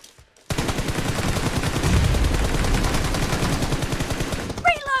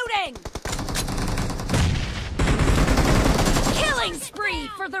 Reloading!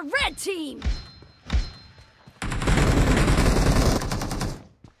 red team!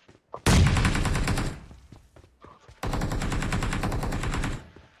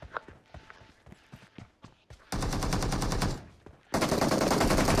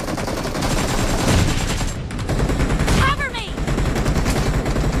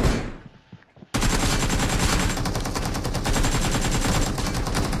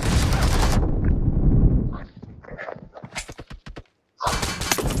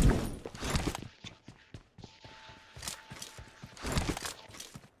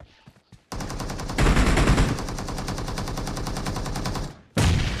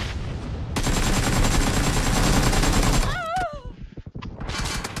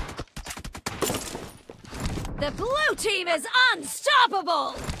 The blue team is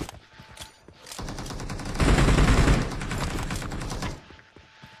unstoppable!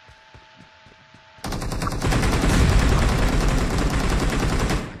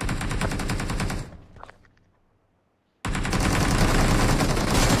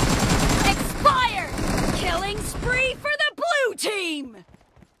 Expired! Killing spree for the blue team!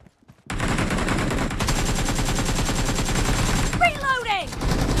 Reloading!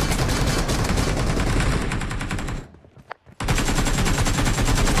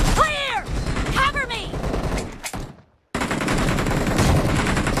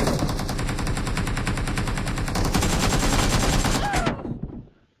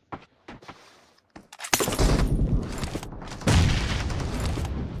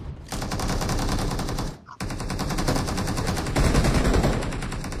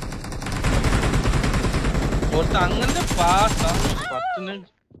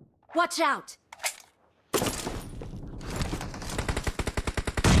 Watch out!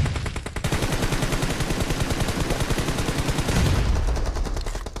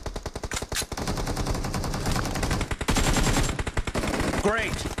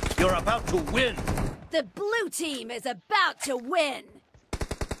 Great! You're about to win! The blue team is about to win!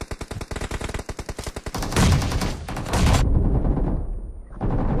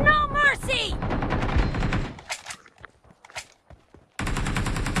 No mercy!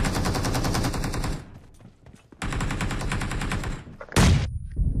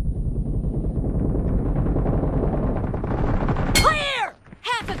 Clear!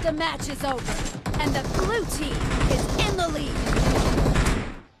 Half of the match is over, and the blue team is in the lead.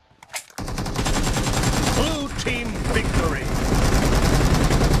 Blue team victory!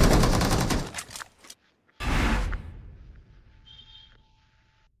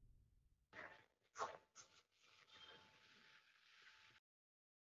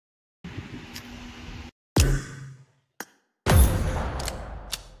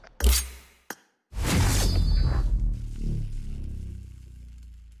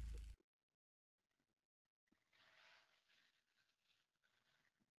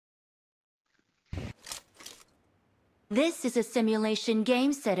 This is a simulation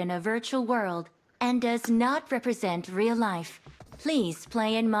game set in a virtual world and does not represent real life. Please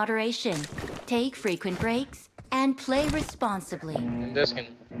play in moderation, take frequent breaks, and play responsibly.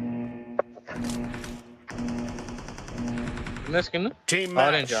 Team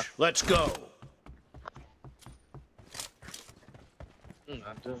match, let's go!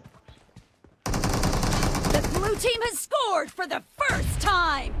 The blue team has scored for the first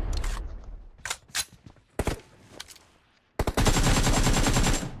time!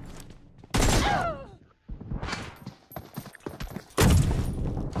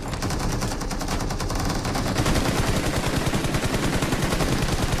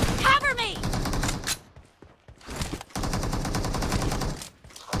 Cover me!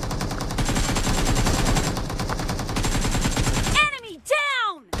 Enemy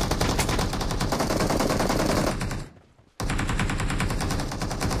down!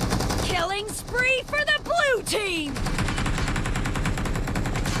 Killing spree for the blue team!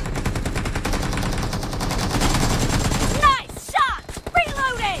 Nice shot!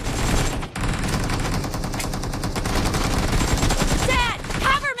 Reloading! Dead!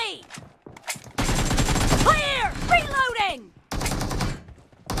 Cover me! Clear! Reloading!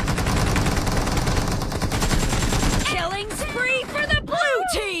 Killing spree for the blue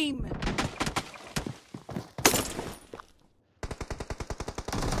team!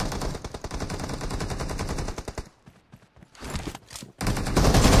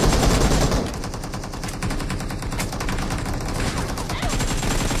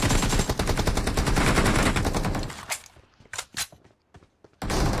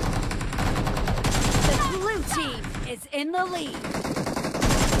 The blue team is in the lead.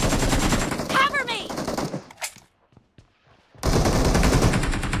 Cover me!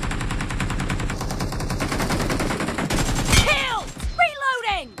 Killed!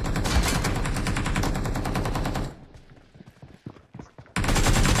 Reloading!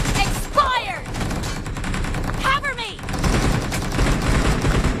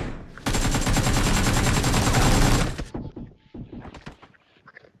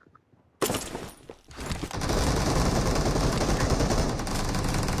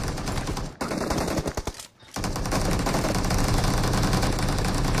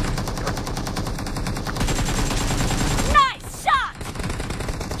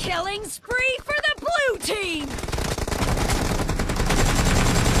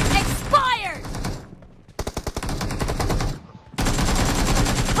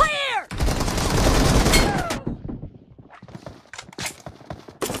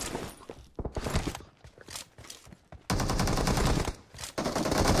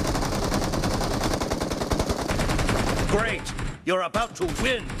 You're about to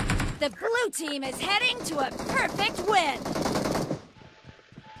win! The blue team is heading to a perfect win!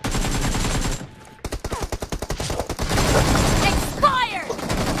 Expired!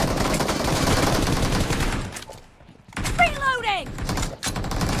 Reloading!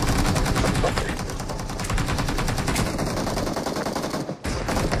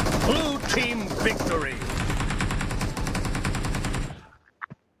 Blue team victory!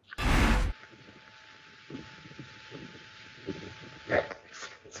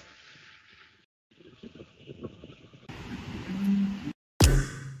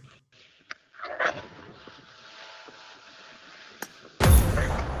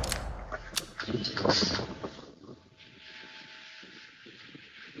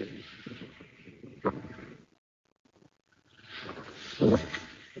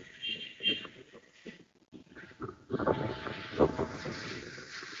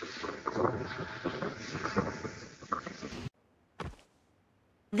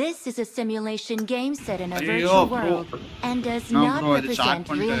 This is a simulation game set in a Ayyo, virtual bro. world and does No, not bro, இது start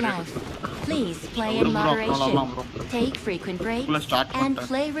represent real பண்ணிட்டாரு. life. Please play Bro, in bro, moderation, bro. take frequent breaks, Full start and பண்ணிட்டாரு.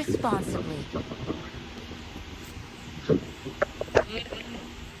 play responsibly.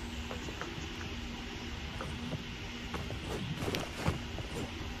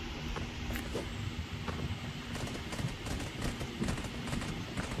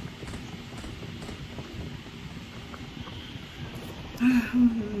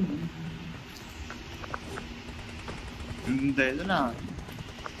 இந்த இதுனா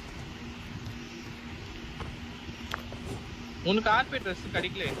உனக்கு RB dress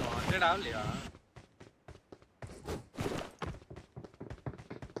கிடைக்கல இன்னும் 100 ஆகலையா?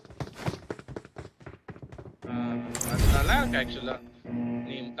 அது நல்லா இருக்கு ஆக்சுவலா.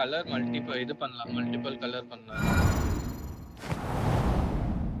 நீ கலர் இது பண்ணலாம், மல்டிபிள் கலர் பண்ணலாம்.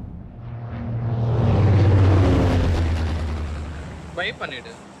 பை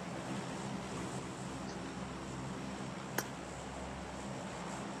பண்ணிடு.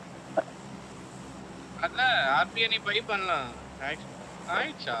 அதான் ஆர்பிஐ நீ பை பண்ணலாம்.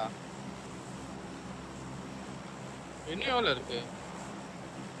 ஆயிடுச்சா? இன்னும் எவ்வளோ இருக்கு?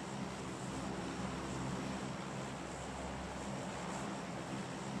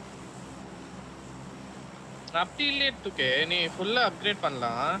 அப்படி இல்லையே துக்கே, நீ ஃபுல்லா அப்கிரேட்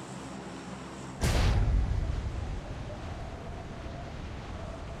பண்ணலாம்.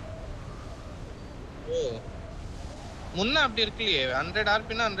 ஓ முன்ன அப்படி இருக்குல்லையே, 100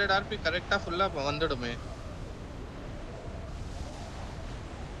 ஆர்பினா 100 ஆர்பி கரெக்டா ஃபுல்லா வந்துடுமே.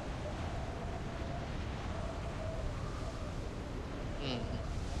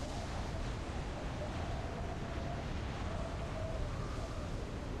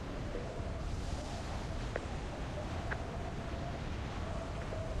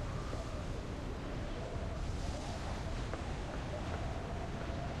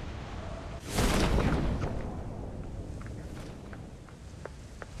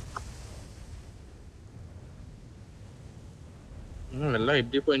 எல்லாம்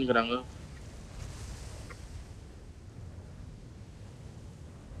இப்படி போயின்னுக்குறாங்க.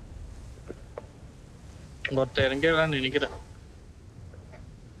 ஒருத்தர் இறங்கிடலான்னு நினைக்கிறேன்.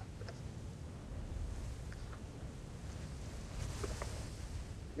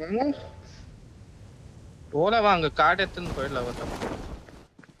 போலவா அங்க கார்டு எடுத்துன்னு போயிடலாம். ஒருத்தர்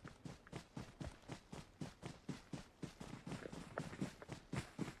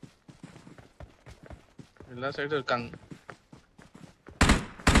எல்லா சைடும் இருக்காங்க.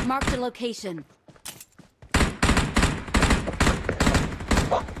 Marked a location.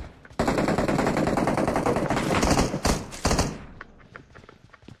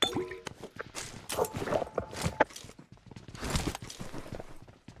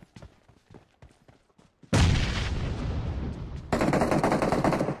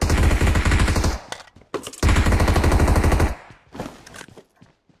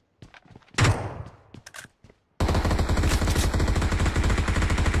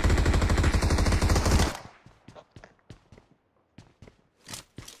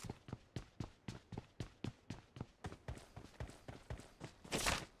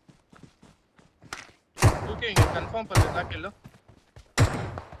 இங்க கன்ஃபார்ம் பண்ணா கில்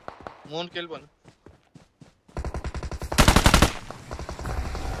 3 கில் பண்ணு.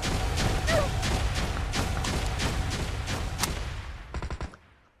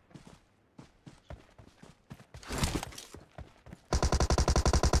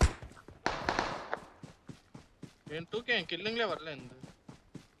 ஏன் தூக்கே கில்லிங்ல வரல இந்த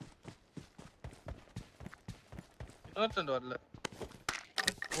இன்னொருத்தன் வரல.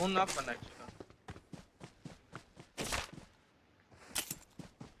 3 நாக் பண்ணாச்சு.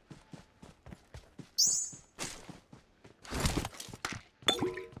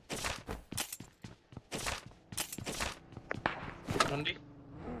 வண்டி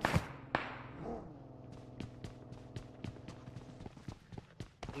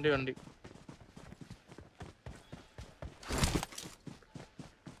வண்டி வண்டி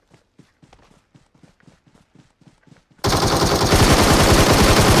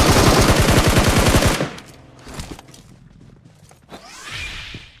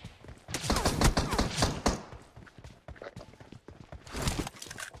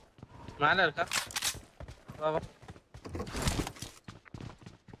மேல இருக்கா வா வா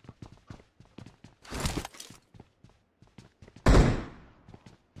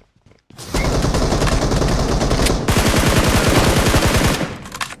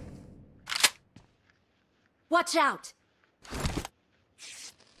Watch out!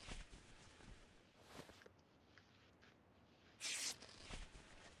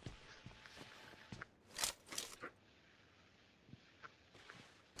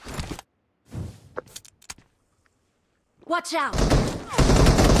 Watch out!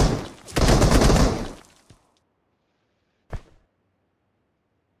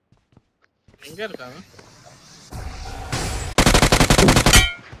 எங்க இருக்காங்க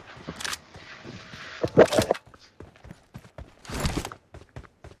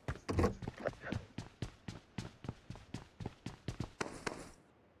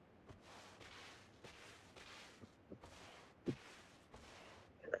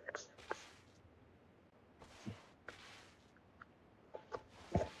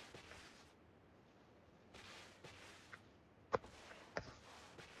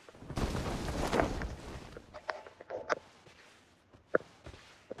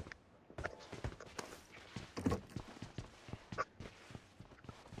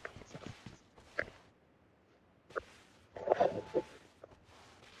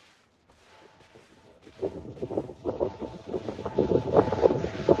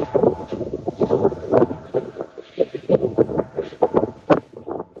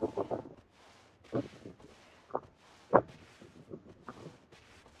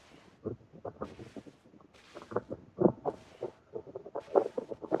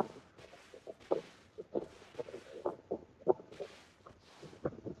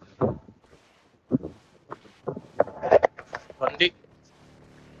வண்டி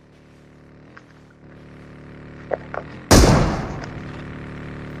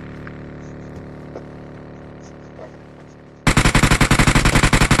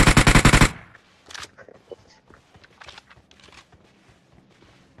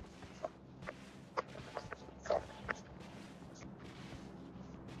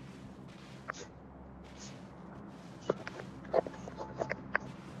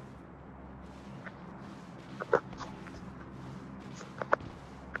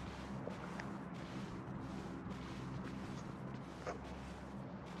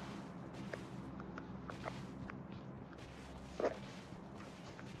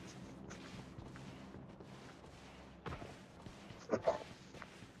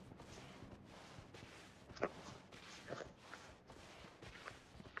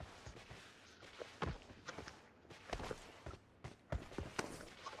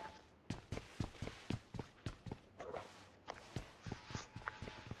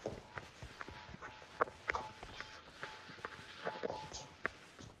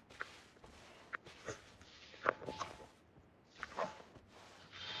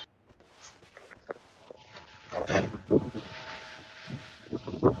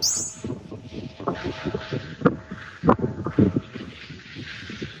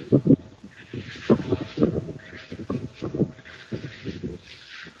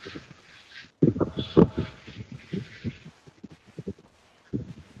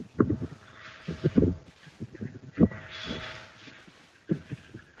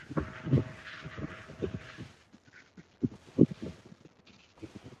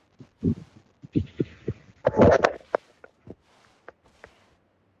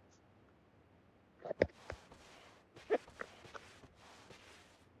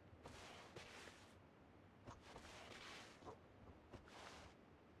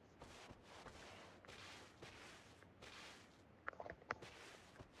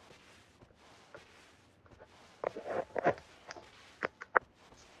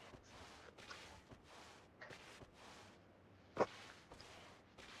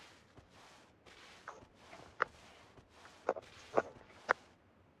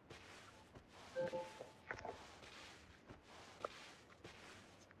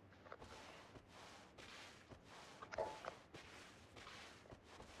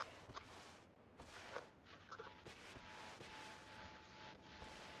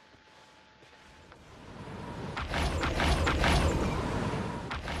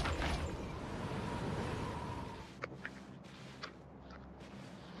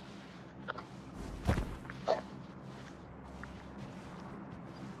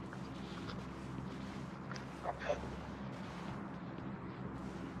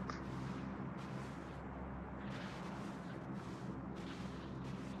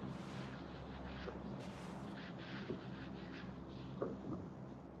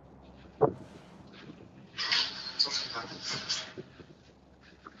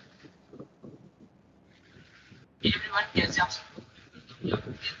एवरीवन कैसे आप सब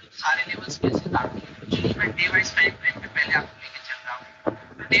सारे लेवल्स कैसे काटते हैं। चलिए मैं डिवाइस टाइम फ्रेम पे पहले आपको लेके चल रहा हूँ।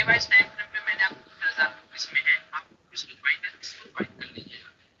 तो डिवाइस टाइम फ्रेम पे मैंने आपको 2024 में है, आप इसको ज्वाइन कर लीजिएगा।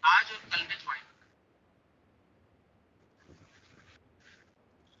 आज और कल में ज्वाइन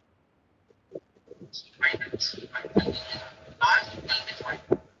कर लीजिएगा। आज और कल में ज्वाइन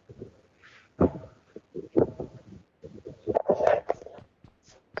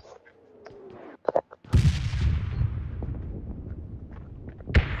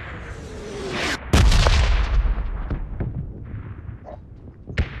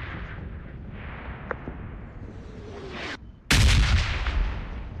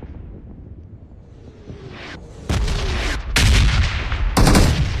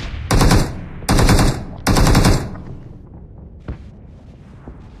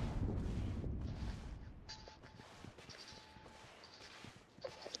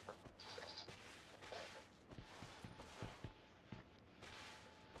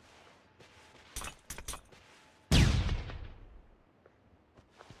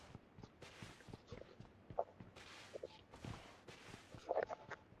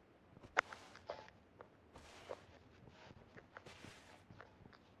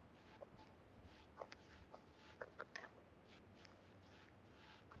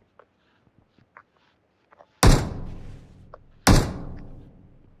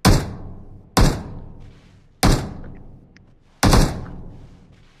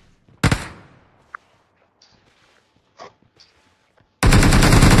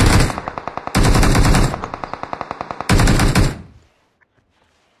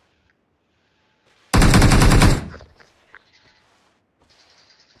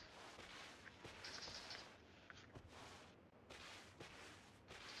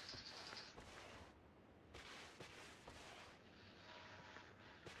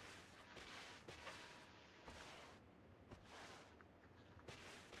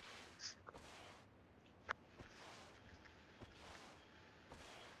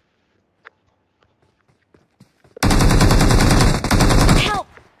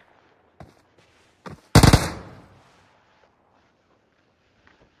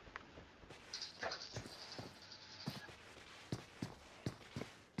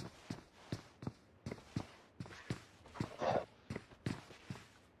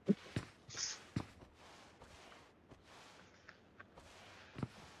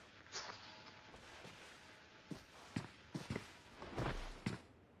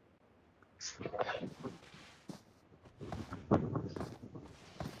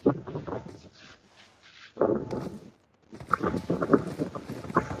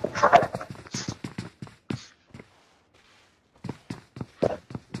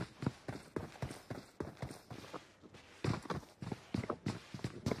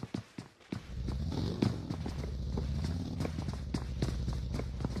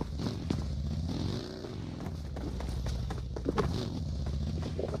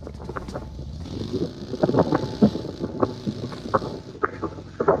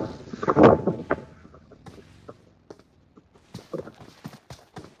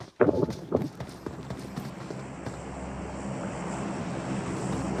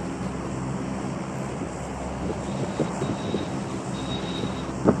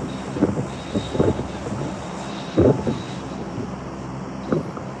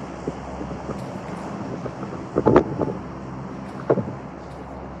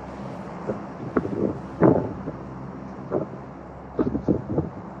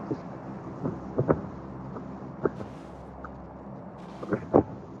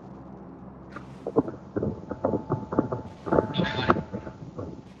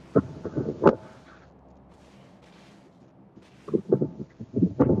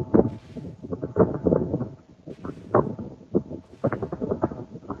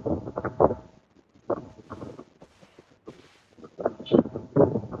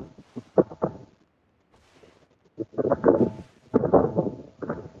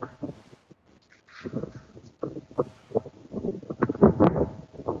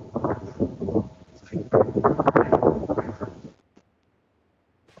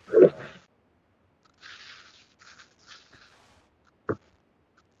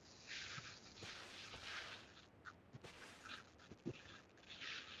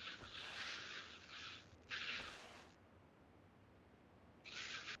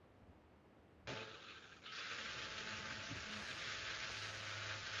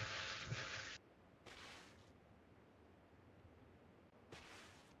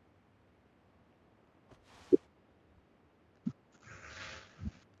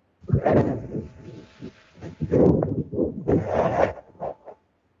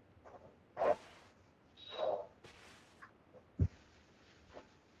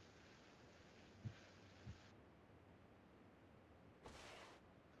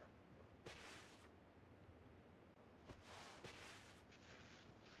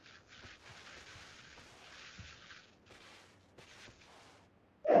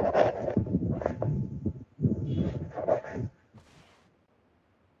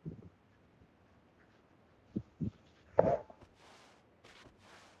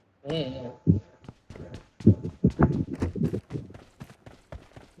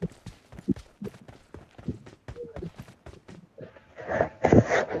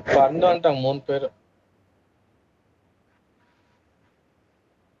வந்துட்டாங்க 3 பேர்.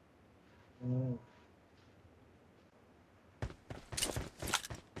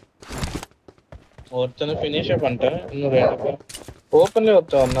 ஒருத்தனை ஃபினிஷ் பண்ணிட்டேன். இன்னும் 2 பேர் ஓப்பன்ல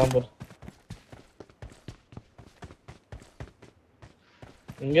ஒருத்தன் வந்தான் பாரு.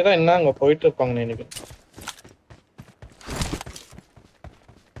 இங்கதான் என்ன அங்க போயிட்டு இருப்பாங்கன்னு நினைக்கிறேன்.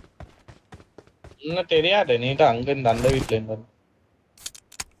 இன்னும் தெரியாது. நீதான் அங்க இருந்து அந்த வீட்டுல இருந்தாரு.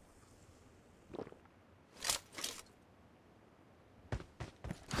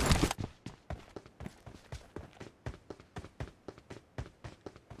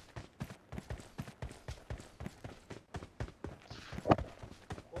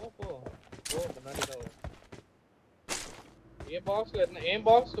 என்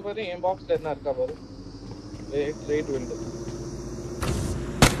பாக்ஸ்ல பாரு, என் பாக்ஸ்ல என்ன இருக்கா பாரு. Right window.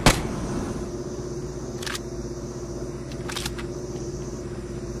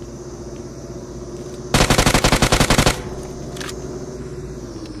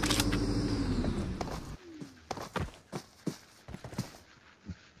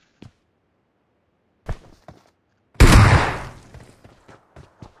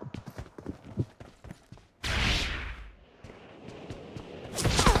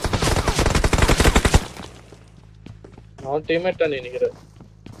 அவன் டீம்மேட் தான் நினைக்கிறேன்.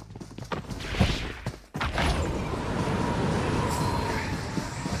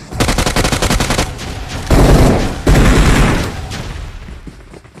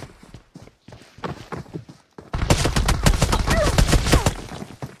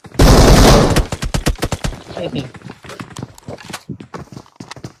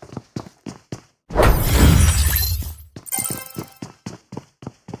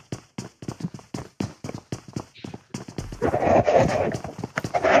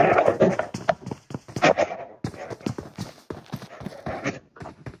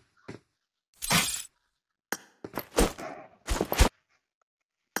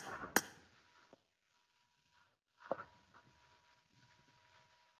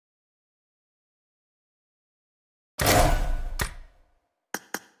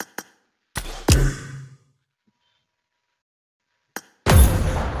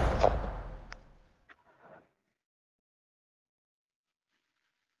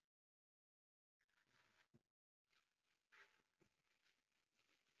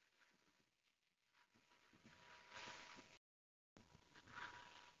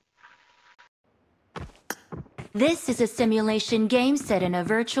 This is a simulation game set in a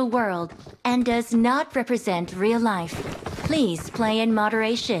virtual world and does not represent real life. Please play in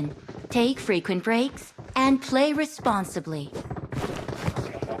moderation, take frequent breaks, and play responsibly.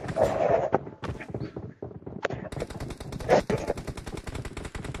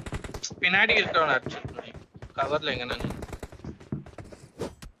 பின்னாடி இருக்கவன அடிச்சிட்டு கவர்ல எங்க நான்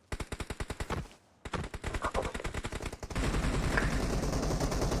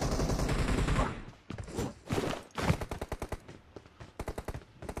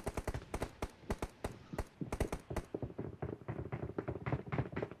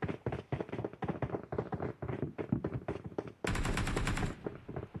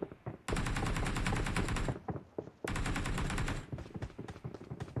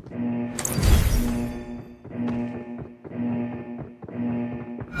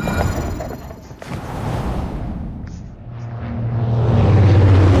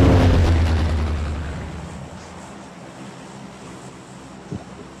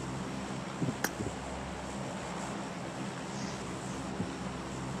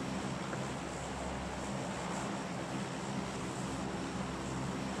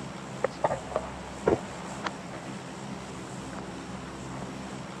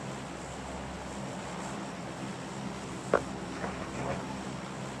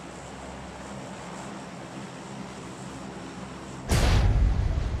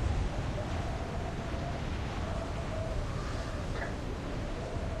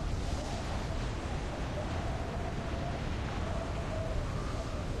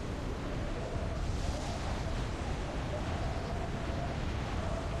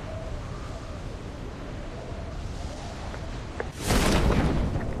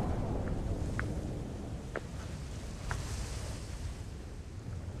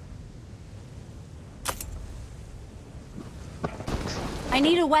I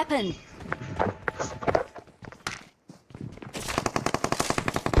need a weapon.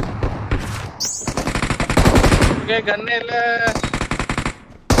 Okay, gun இல்ல.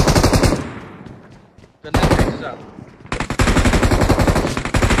 Gun இல்ல.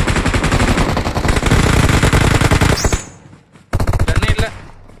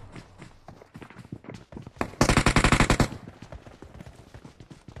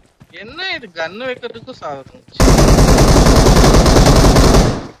 இது கன்னு வைக்கிறதுக்கும் சாகுது.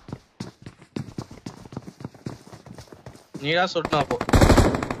 நீடா சொன்னா போ.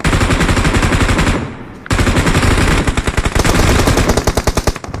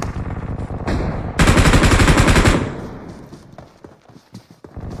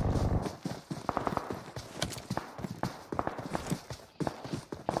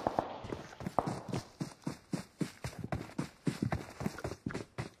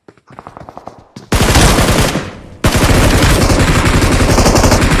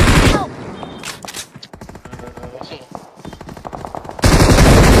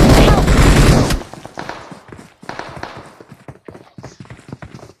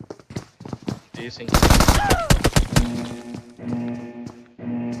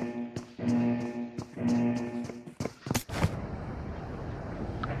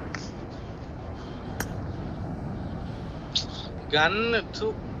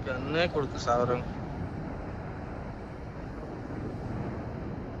 கண்ணே கொடுத்து சாவறேன்.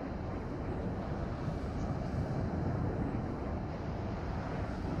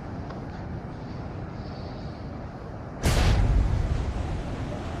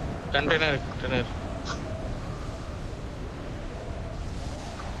 கண்டெய்னர்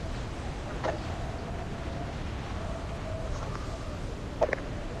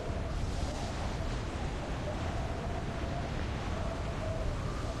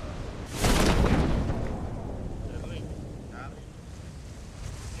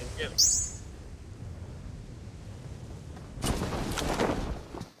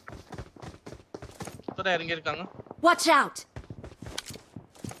இறங்கி இருக்காங்க. Watch out.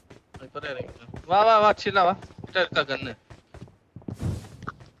 இப்பதான் இறங்கி வா சில்லா வா. கிட்ட இருக்கா கன்னு.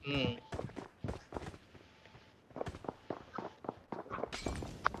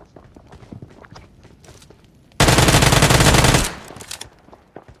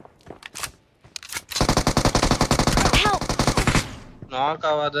 நாக்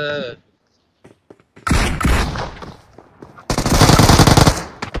ஆவாத.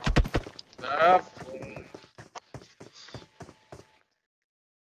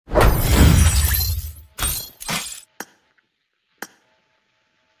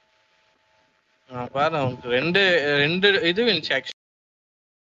 பாரு உனக்கு ரெண்டு இது வந்துச்சு actually.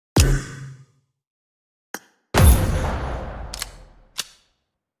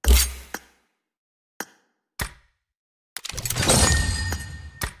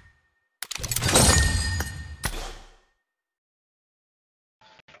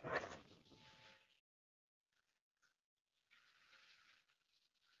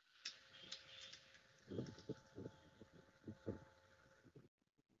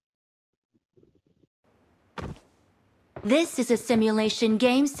 This is a simulation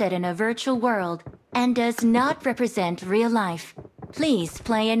game set in a virtual world and does not represent real life. Please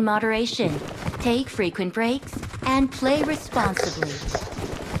play in moderation, take frequent breaks, and play responsibly.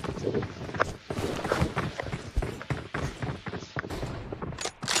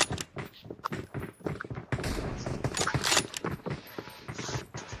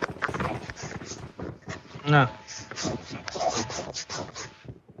 No.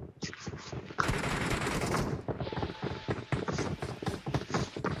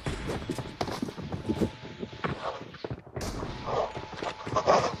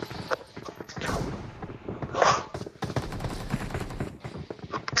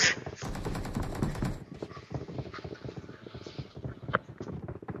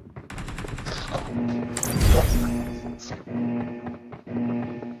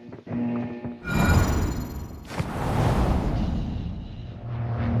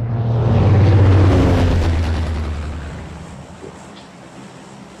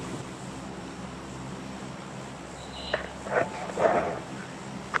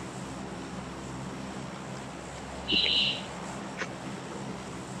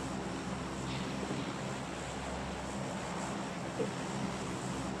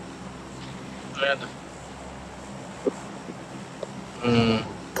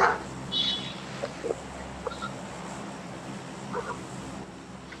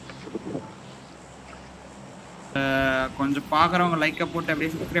 கொஞ்சம் பார்க்குறவங்க லைக்கை போட்டு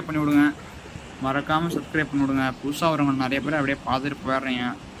அப்படியே சப்ஸ்கிரைப் பண்ணி விடுங்க. மறக்காமல் சப்ஸ்கிரைப் பண்ணி விடுங்க. புதுசாக வரவங்க நிறைய பேர் அப்படியே பார்த்துட்டு போயிடுறீங்க.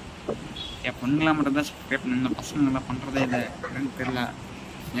 என் பொண்ணுங்களாம் மட்டும்தான் சப்ஸ்கிரைப் பண்ணுங்க, பசங்களாம் பண்ணுறதே இல்லை. என்னன்னு தெரில,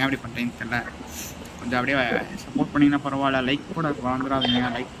 ஏன் அப்படி பண்ணுறேன்னு தெரில. கொஞ்சம் அப்படியே சப்போர்ட் பண்ணிங்கன்னா பரவாயில்ல. லைக் கூட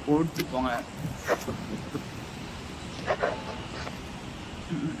வந்துடாதீங்க, லைக் போட்டு போங்க.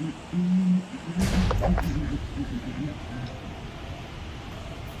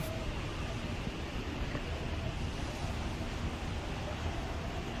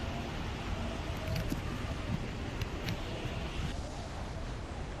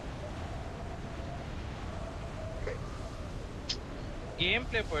 கேம்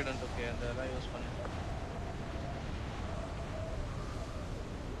ப்ளே போய்டும் ஓகே அதெல்லாம் யூஸ் பண்ணு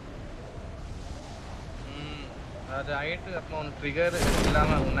அது ஆயிட்டு அப்புறம் ட்ரிகர்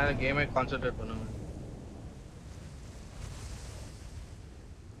இல்லாம உன்னால கேமே கான்சென்ட்ரேட் பண்ணுங்க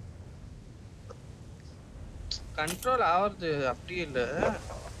கண்ட்ரோல் ஆவறது அப்படி இல்ல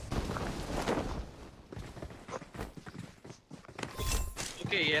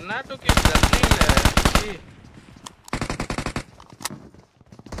ஓகே என்ன ஓகே பிரச்சனை இல்ல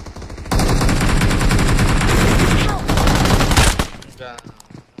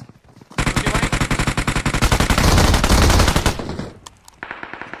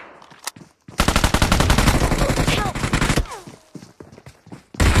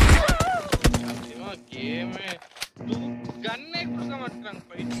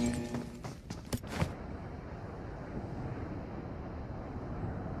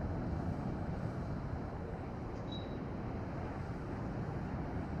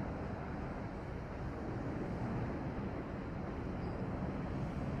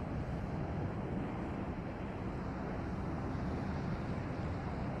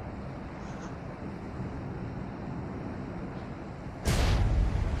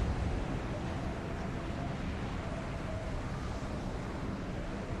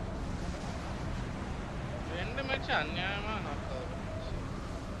அநியாயமா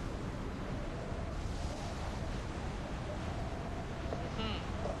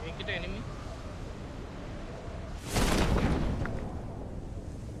என்கிட்ட enemy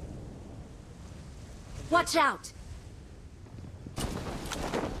Watch out!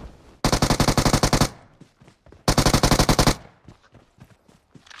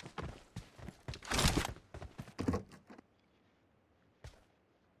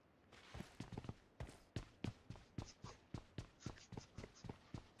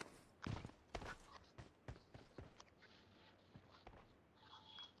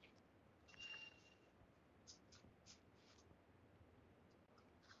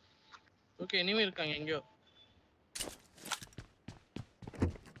 Okay enemy இருக்காங்க எங்கயோ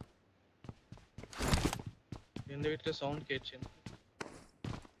இந்த வீட்ல சவுண்ட் கேட்ச்சு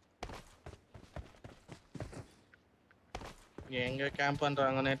எங்க கேம்ப்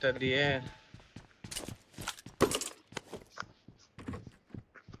பண்றாங்கன்னே தெரியலையே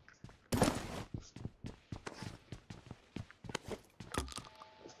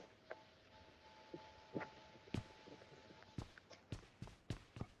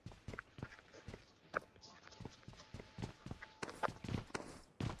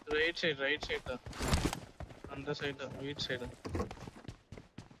right side da அந்த side da right side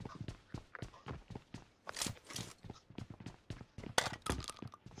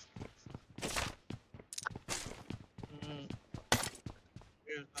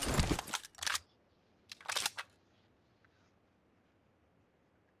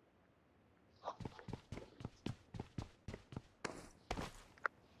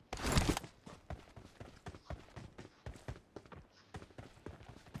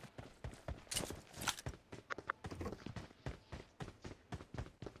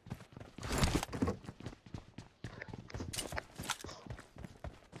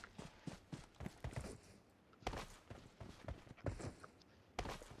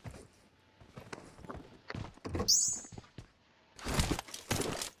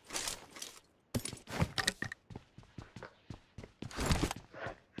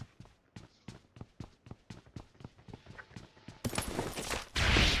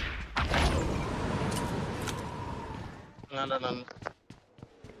No.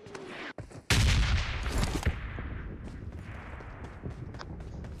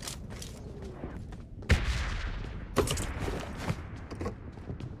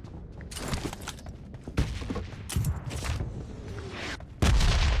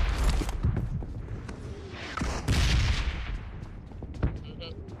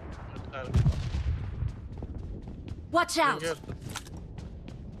 Watch out!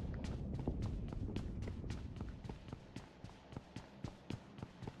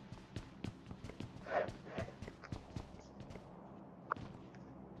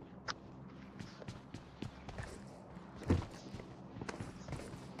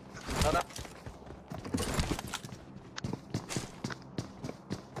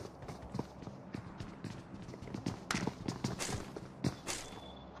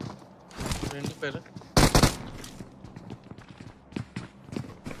 ரெண்டு பேரு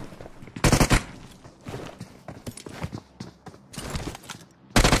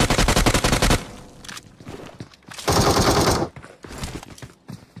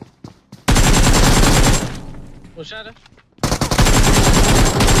உஷாரு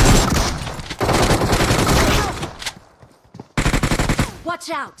Watch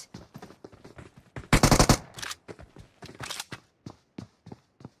out!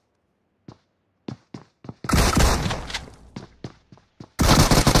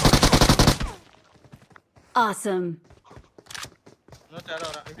 Awesome. No tara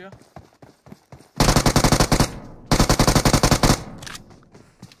ora idea.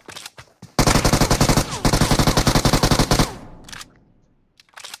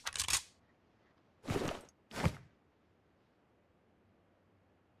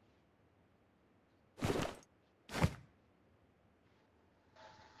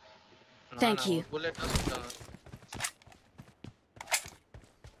 Thank you. Bullet na sutta.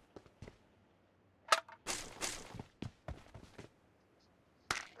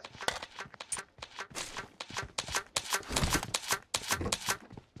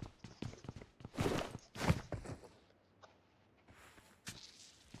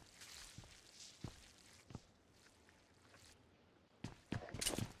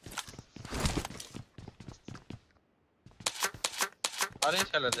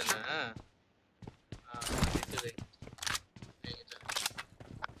 Orange color then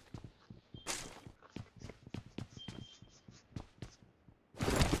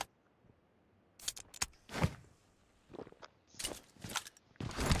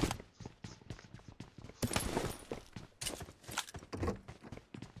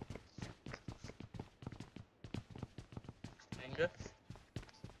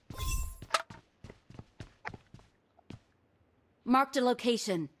Marked a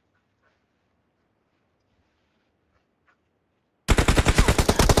location.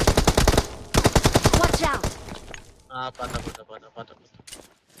 Watch out! Pata.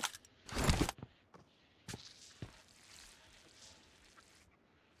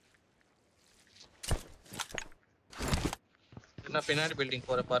 Na pinadi building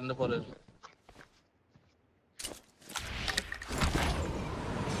pora parnu pora.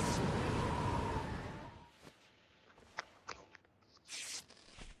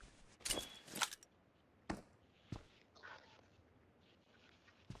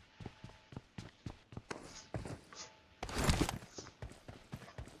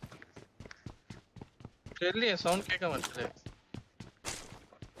 Clearly a sound கேட்க மாட்டேங்குது.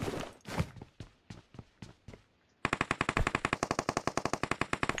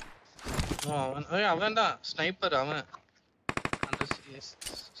 அவன் தான் sniper அவன். அந்த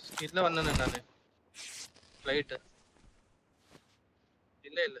இதுல வந்தேன் நானு. Flight.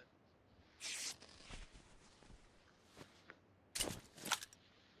 இல்ல.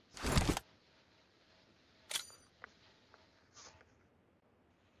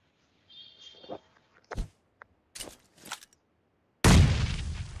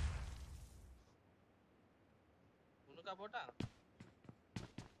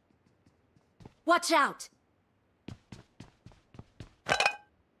 Watch out!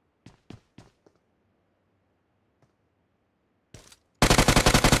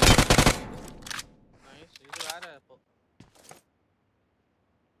 Nice. இது வேற அப்போ.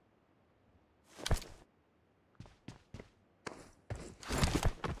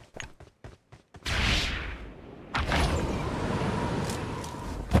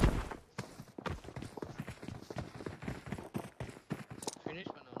 Finish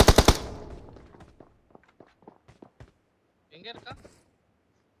பண்ணு. எங்க இருக்கா?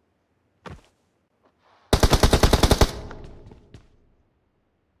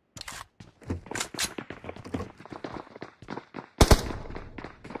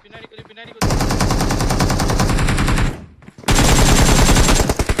 பின்னாடி குதி.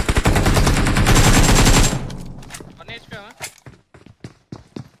 ஒன் HP அவன்.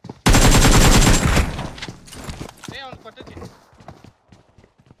 அவனுக்கு பட்டுச்சு.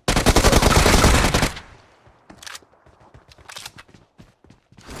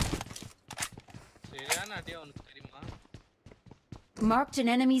 Marked an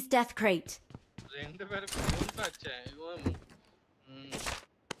enemy's death crate. ரெண்டு பேருக்கு குண்டாச்சே.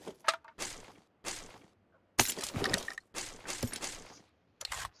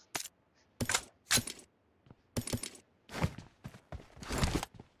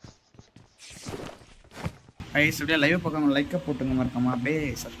 ஐஸ் அப்படியே லைவ் பக்கம் லைக்கை போட்டுங்க மறக்காம அப்படியே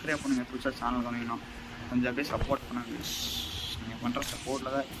சப்ஸ்கிரைப் பண்ணுங்க. புதுசாக சேனல் வாங்கினோம் கொஞ்சம் அப்படியே சப்போர்ட் பண்ணுங்க. நீங்கள் பண்ணுற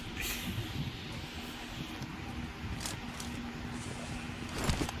சப்போர்ட்டில் தான்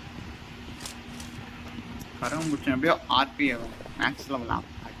கரம் பிடிச்சேன். எப்படியோ ஆர்பி மேக்ஸ் லெவலாம்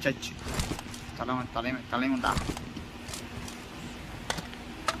அச்சச்சு தலைமுண்டா.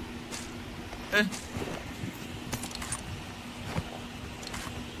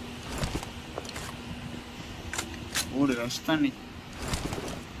 ஓடு ரஷ் தண்ணி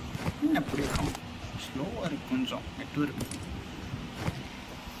எப்படி இருக்கும்? ஸ்லோவாக இருக்கு கொஞ்சம் நெட்வொர்க்.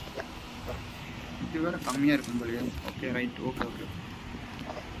 வேற கம்மியா இருக்கும் போலயே. Okay right. ஓகே ஓகே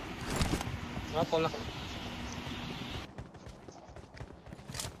வா போலாம்.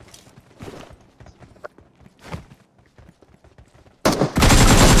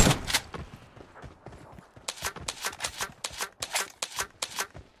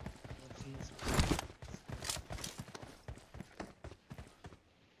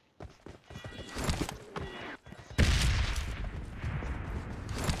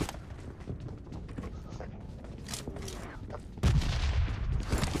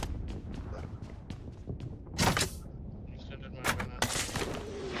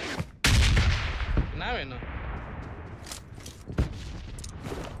 என்ன வேணும்?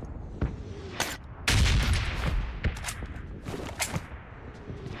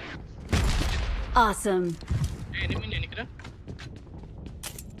 Awesome. ஏய் enemy நினைக்கிறேன்.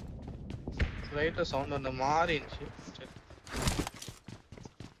 ரைட்ல சவுண்ட் வந்த மாதிரி இருந்துச்சு. சரி.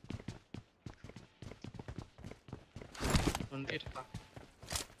 வண்டி இருக்கா?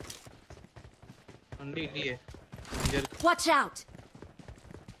 வண்டி இல்லையே. இங்க இருக்கு. Watch out.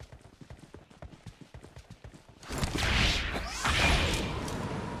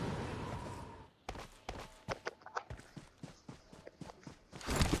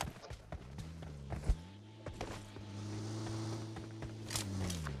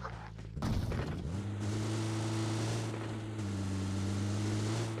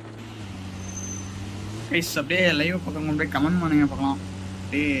 கைஸ் அப்படியே லைவ் பக்கம் கொண்டு போய் கமெண்ட் பண்ணுங்க பார்க்கலாம்.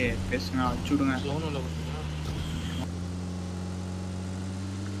 அப்படியே பேசுங்க, அடிச்சு விடுங்க. ஜோன் உள்ள போறீங்களா?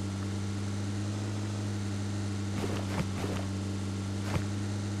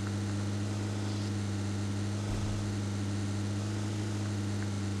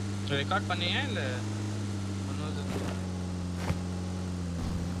 ரெக்கார்ட் பண்ணியா இல்ல பண்ணுவது?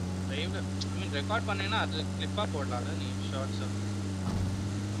 லைவ்ல ஐ மீன் ரெக்கார்ட் பண்ணேன்னா அது கிளிப்பா போடலாம்ல நீ ஷார்ட்ஸ்.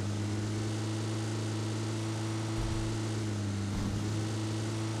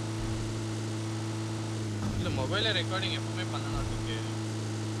 இல்ல மொபைல்ல ரெக்கார்டிங் எப்பவுமே பண்ணணும். அதுக்கு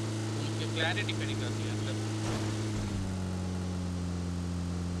உங்களுக்கு கிளாரிட்டி கிடைக்காது. அதுல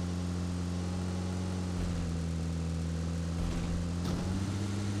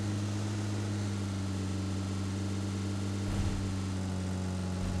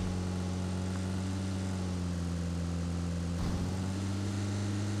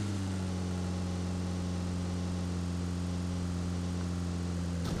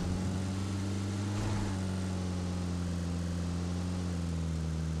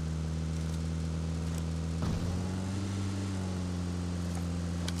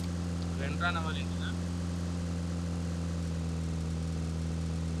ரெண்டான மாதிரி இருந்துச்சு.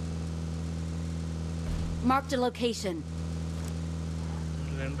 Marked a location.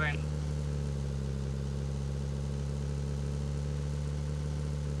 ரெண்டாயிரம்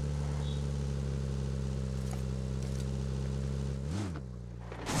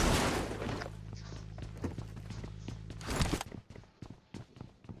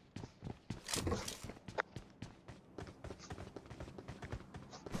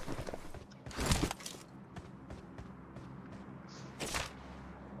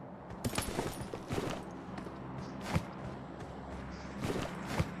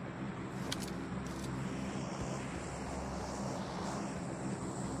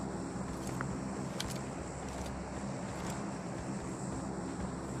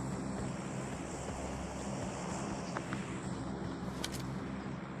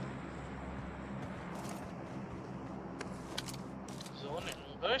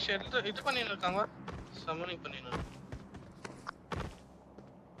ஷெல்டர் இது பண்ணிட்டு இருக்காங்க. சம்மனிங் பண்ணினா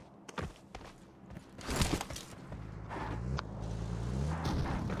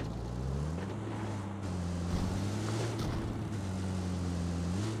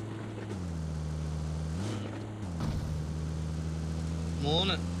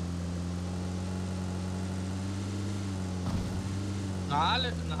மூணு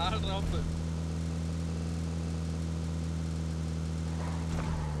நாலு ட்ராப்.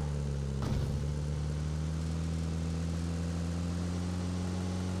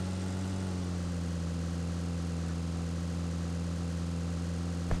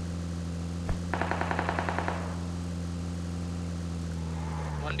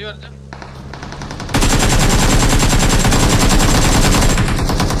 வண்டி வருது.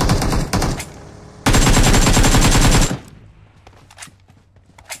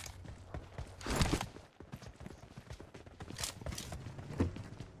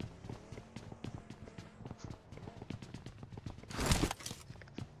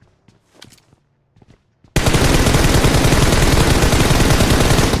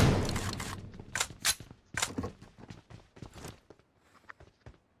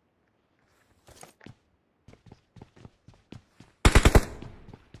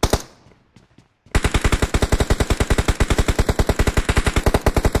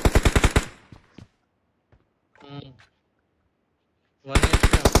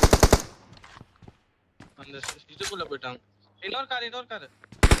 இந்த இதுக்குள்ள போயிட்டாங்க. இன்னொரு கார்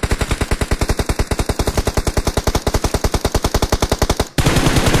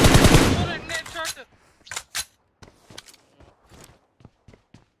ரெண்டு ஹெட்ஷாட்.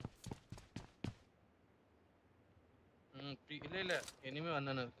 இல்ல எனிமே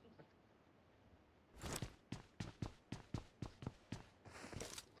வந்தானே இருக்கு.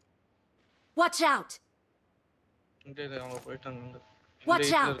 Watch out. இங்க அவங்க போயிட்டாங்க.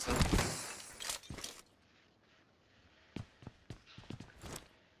 Watch out.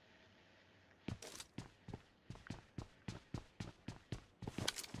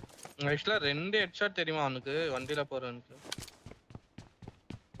 ஆக்சுவலா ரெண்டு ஹெட்ஷாட் தெரியுமா அவனுக்கு வண்டியில போறவனுக்கு.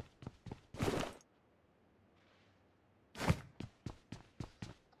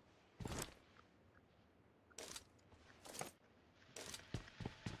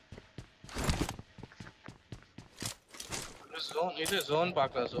 இது ஜோன்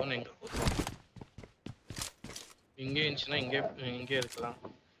பார்க்கலாம். ஜோன் எங்க போறோம்? இங்க இருந்துச்சுன்னா இங்கே இருக்கலாம்.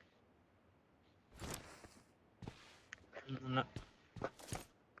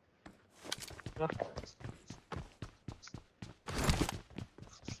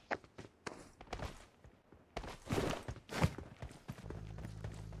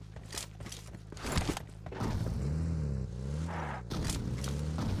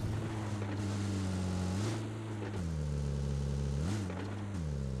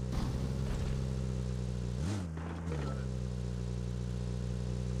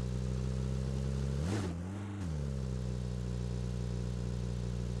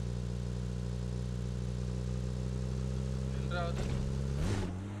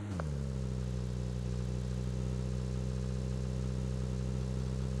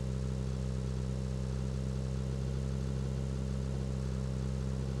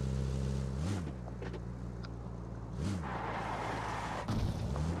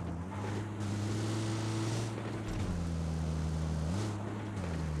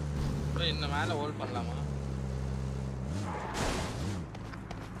 இந்த மேல ஹோல்ட் பண்ணலாமா?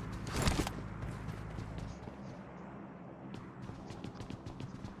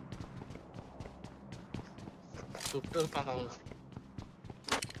 சுட்டு இருப்பாங்க அவங்க.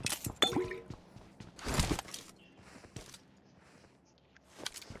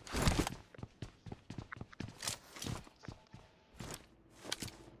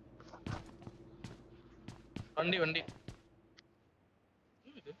 வண்டி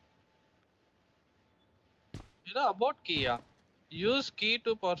இது about key yeah? Use key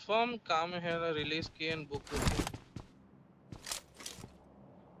to perform come here release key and book.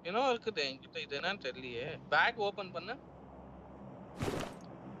 என்ன இருக்குது என்கிட்ட? இது என்னன்னு தெரியலையே. பேக் ஓபன் பண்ணு.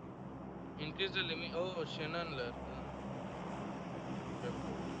 increase the limit. ஓ ஷெனன்ல இருக்கு.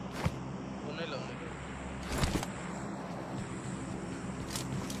 ஒண்ணுல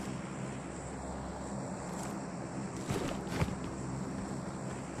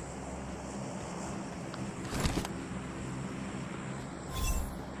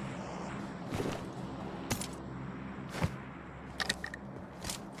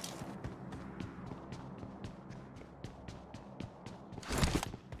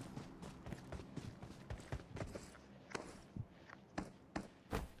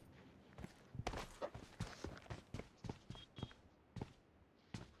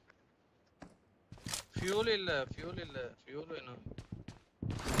fuel வேணும்.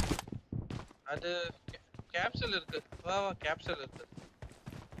 அது கேப்சூல் இருக்கு. வா கேப்சூல் இருக்கு.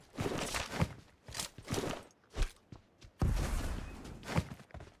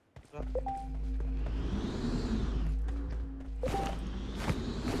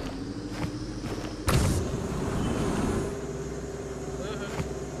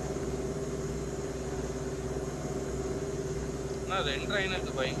 நான் ரெண்டு ரைன்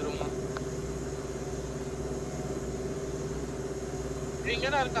இருக்கு பயங்கரமா.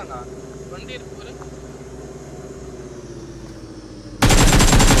 இங்கதான் இருக்காங்க. வண்டி இருக்கு பாரு.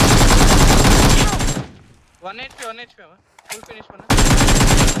 ஒன் ஹெச்பி ஃபுல் ஃபினிஷ் பண்ணு.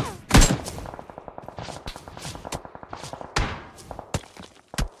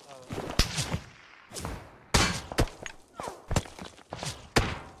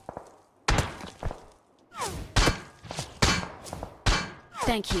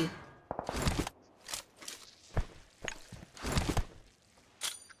 Thank you.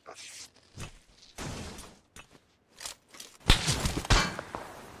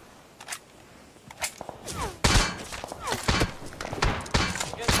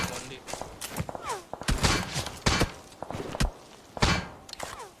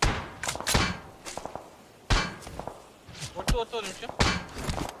 ஒரு நிமிஷம்.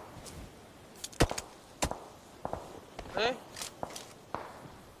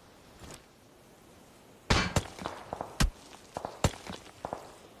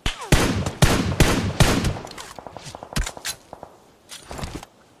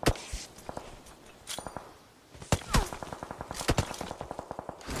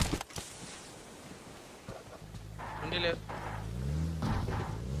 வண்டியில ஏறு.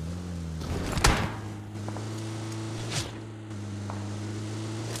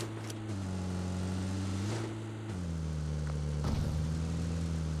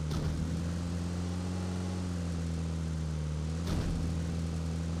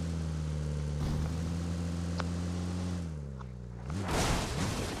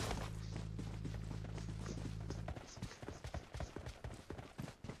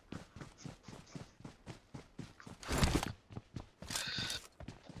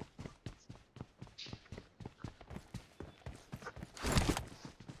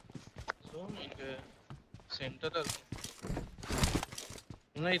 Zone இங்க சென்டரா இருக்கும்.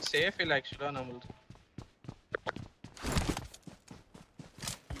 இன்னும் இது சேஃப் இல்ல ஆக்சுவலா நம்மளுக்கு.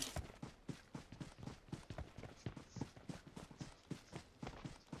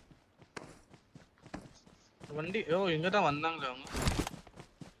 வண்டி இங்க தான் வந்தாங்களே அவங்க.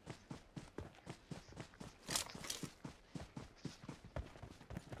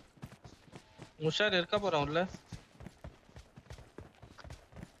 முஷார் இருக்க போறான் உள்ள.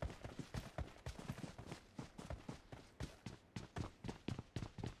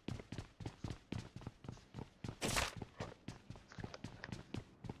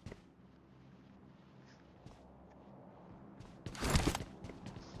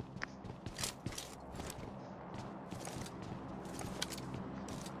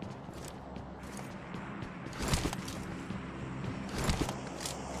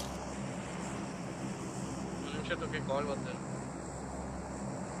 Okay, call வந்து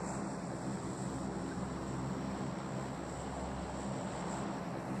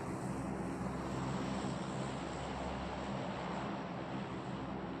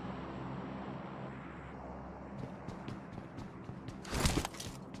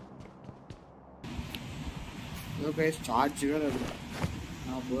சார்ஜ் வேற இல்லை.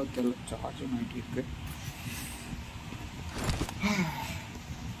 நான் போகல சார்ஜ் மாட்டிருக்கு.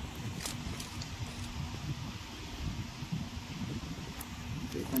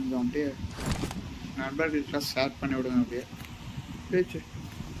 கொஞ்சம் அப்படியே நண்பர்களுக்கெல்லாம் ஷேர் பண்ணி விடுங்க. அப்படியே பேச்சு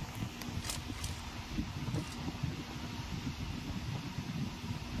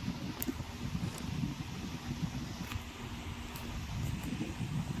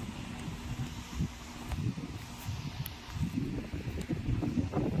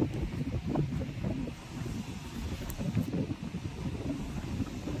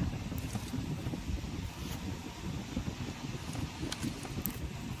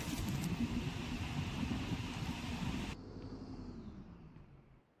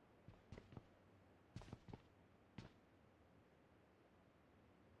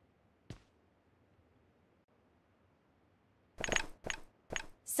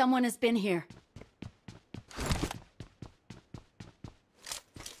Someone has been here.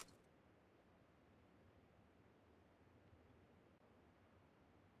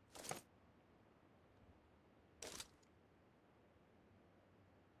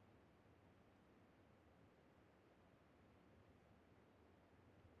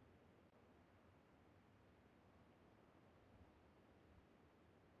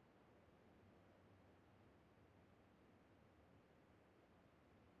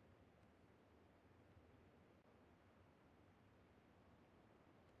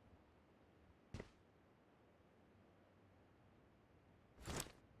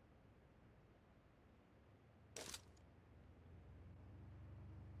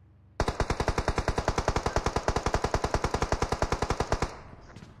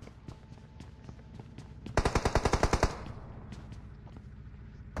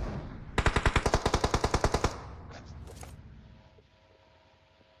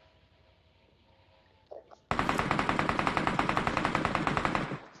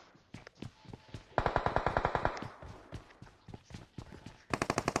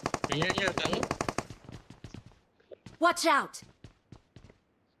 Watch out!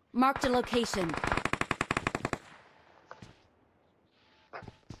 Marked a location.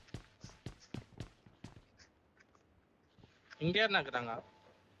 இங்க என்ன இருக்குறாங்க?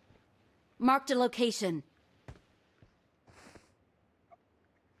 Marked a location.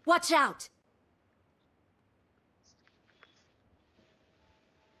 Watch out!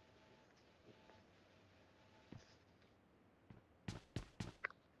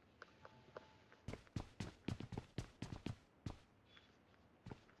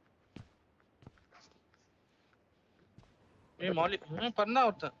 மாலி பண்ணா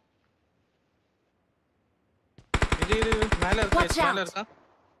ஒருத்தன் இது மேல இருக்கா, மேல இருக்கா.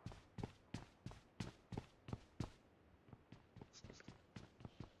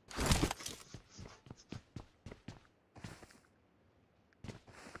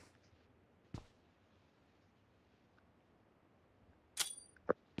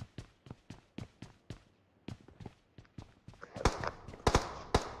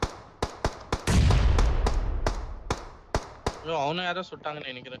 அவனும் யாரோ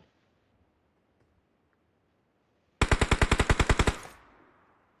சுட்டாங்கன்னு நினைக்கிறேன்.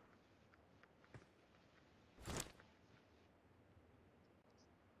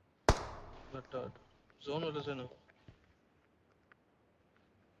 Zone or zone?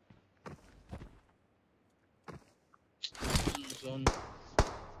 Zone.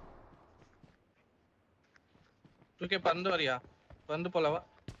 तू क्या बंद हो रिया? बंद पोलावा?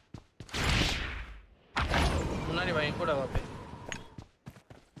 मुनारी भाई को डावा पे.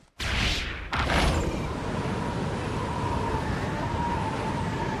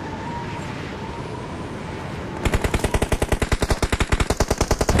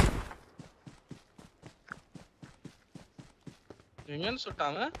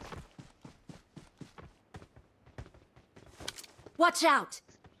 Watch out!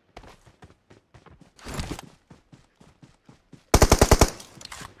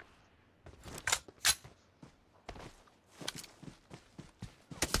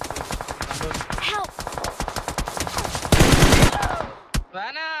 Help!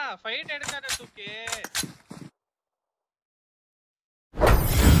 Vana, fight edukada tuke.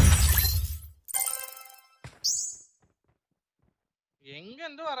 எங்க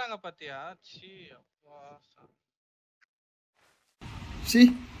இருந்து வராங்க பாத்தியா? சீ அப்பா. சி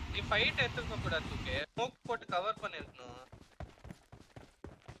நீ ஃபைட் எடுத்துக்க கூடாது துக்கே. ஸ்மோக் போட்டு கவர் பண்ணிருக்கணும்.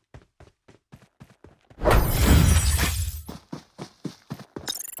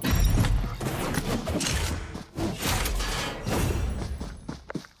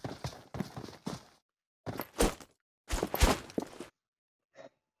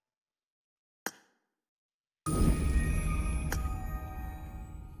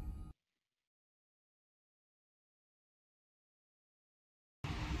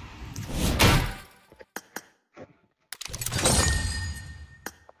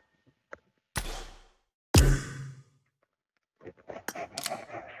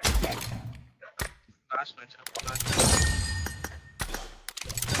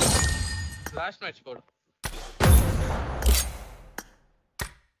 Last match code.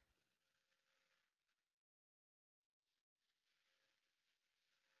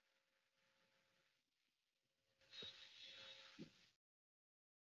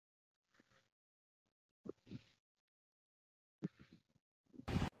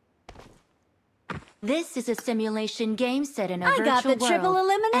 This is a simulation game set in a I virtual got the triple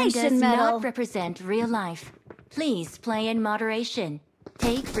world and elimination does medal. not represent real life. Please play in moderation,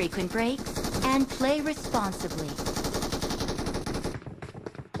 take frequent breaks, and play responsibly.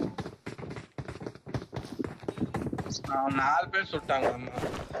 நாலு பேர் சுட்டாங்க அம்மா.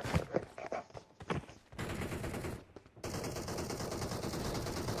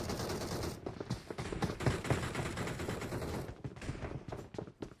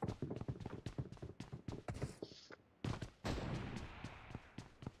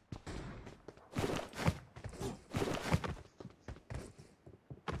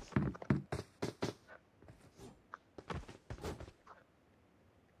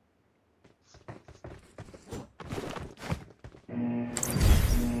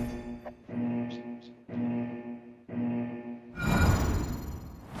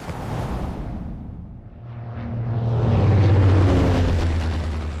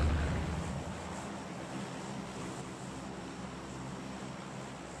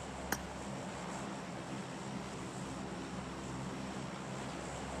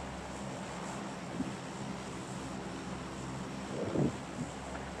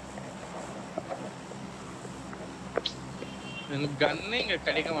 எனக்கு கன்னு இங்க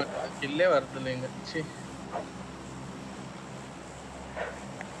கிடைக்க மாட்டேங்குது. கில்லே வருது இல்லைங்க. சீ.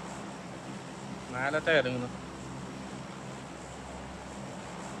 மேல தான் இறங்கணும்.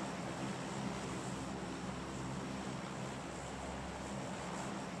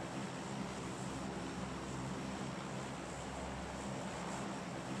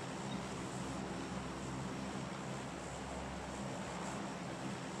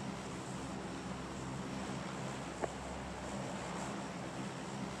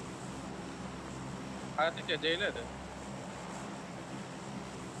 ஆதித்யா ஜெயில அது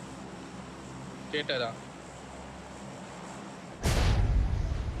கேட்டதா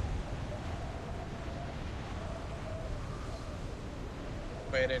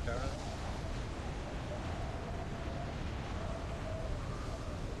பைரேட்டா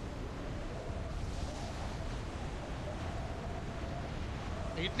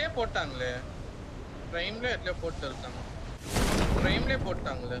இட்லே போட்டாங்களே பிரைம்ல இட்லே போட்டு இருக்காங்க பிரைம்ல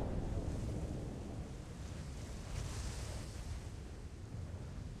போட்டாங்களே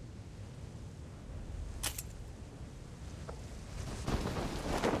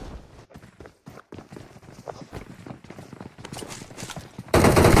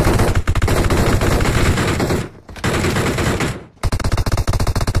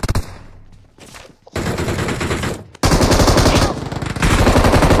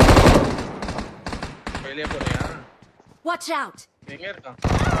Watch out! எங்க இருக்கான்?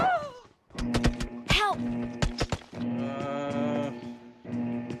 Help!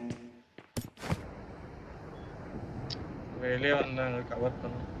 வெளியே வந்தாங்க கவர்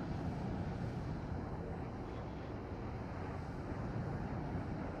பண்ண.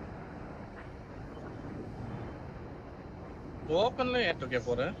 ஓப்பன்ல ஏன்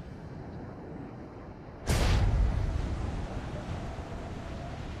போறேன்?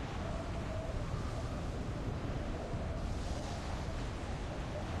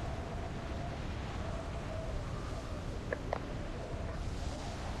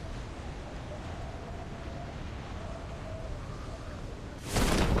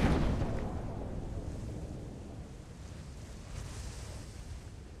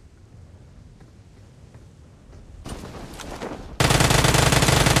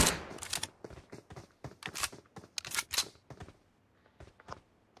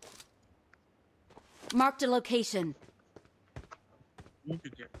 Marked a location.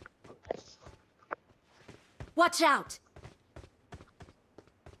 Watch out!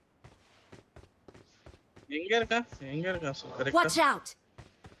 எங்க இருக்கா? கரெக்ட்டா? Watch out!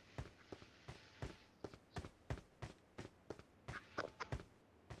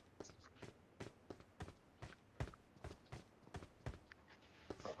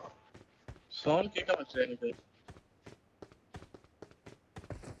 சவுண்ட் கேட்க மாட்டேங்குது எனக்கு.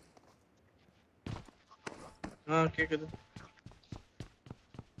 கேக்குது.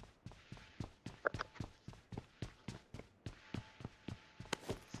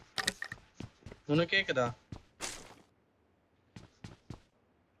 உனக்கு கேக்குதா?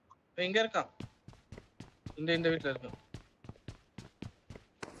 எங்க இருக்கான்? இந்த வீட்ல இருக்கான்.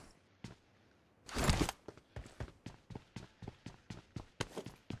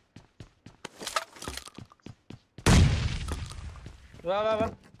 வா வா வா.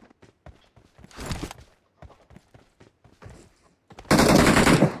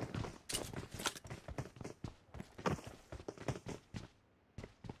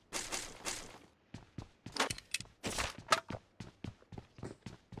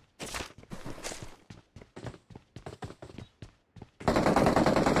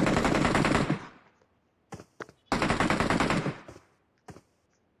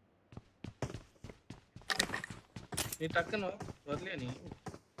 நீ டக்குன்னு வரலையா நீ?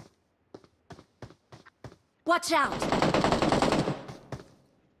 Watch out!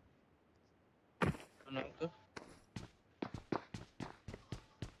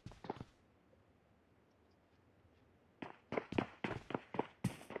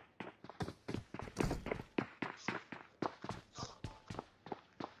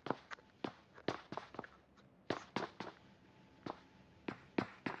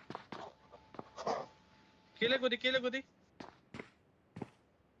 உனக்கு கீழே குதி.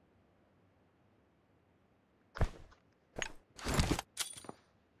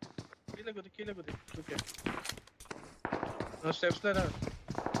 கீழே குதி. ஓகே. நான் ஸ்டெப்ஸ்ல தான்.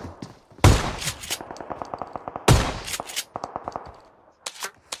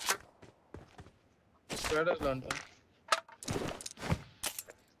 ஸ்குவாடர்ல வந்து.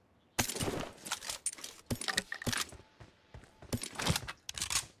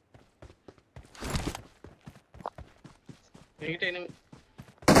 என்கிட்ட enemy.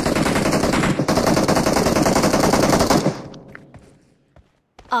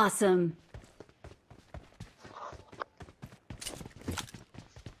 Awesome.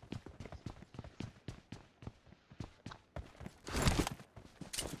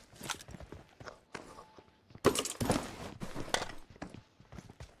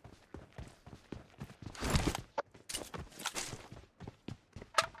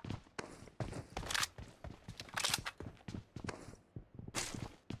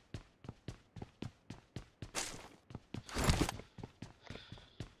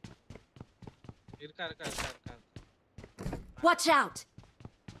 இருக்கா. Watch out!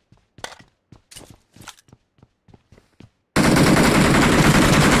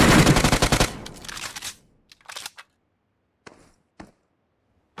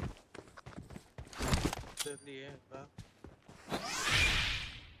 தெரியலையே. வா.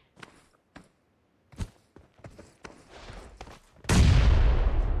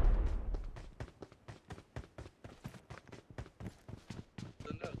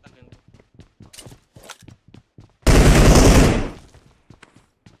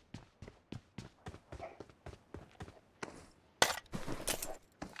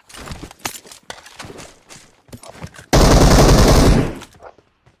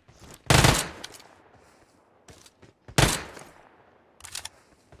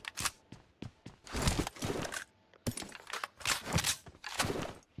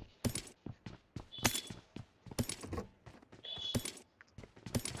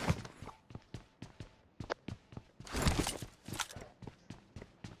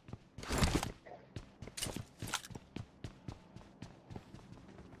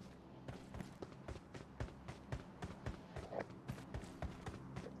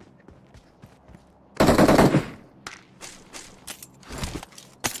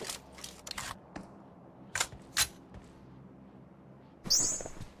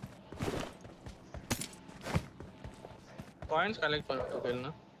 Points collect பண்ணிட்டு கேளுங்க.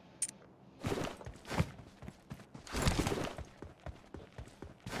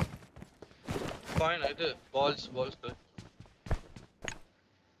 Coin இது balls collect.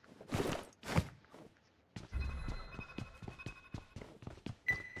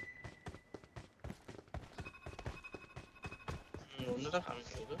 ஒண்ணுதான்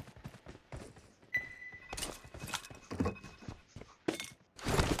காமிக்குது.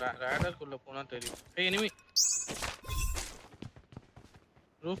 ரேடருக்குள்ள போனா தெரியும். ஏய் எனிமி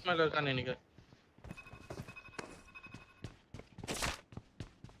ரூஃப் மேல இருக்கான்னு நினைக்கிறேன்.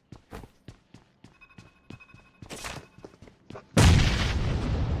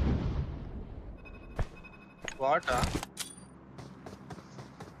 வாட்டா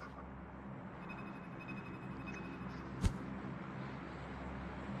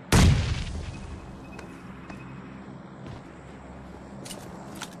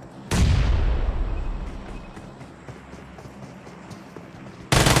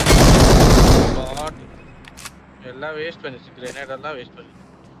எல்லாம் வேஸ்ட் பண்ணிச்சு. கிரேனேட் எல்லாம் வேஸ்ட் பண்ணி.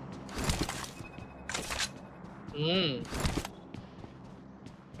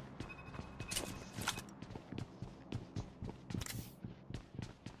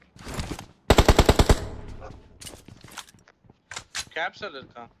 கேப்சல்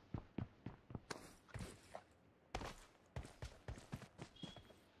இருக்கா?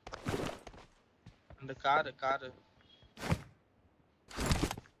 அந்த காரு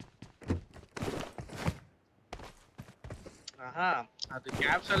ஆஹா அது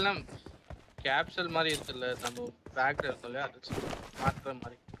கேப்சல் மாதிரி இருக்குல்ல, நம்ம பேக்ல இருக்குல்ல, அது மாத்துற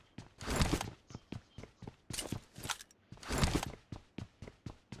மாதிரி.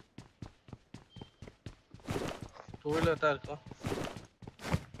 டூவீலர் தான் இருக்கும்.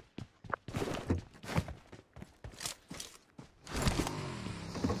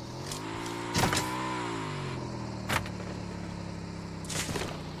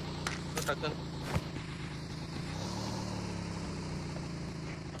 டக்கு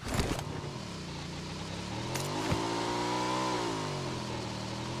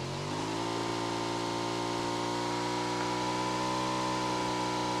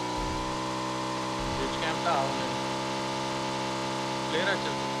clear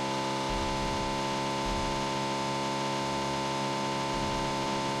ஆச்சு.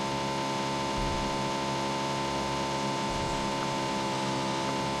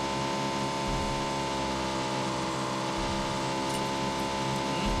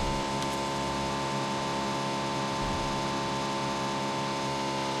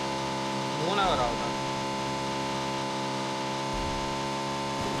 மூணாவது ஆகுதா?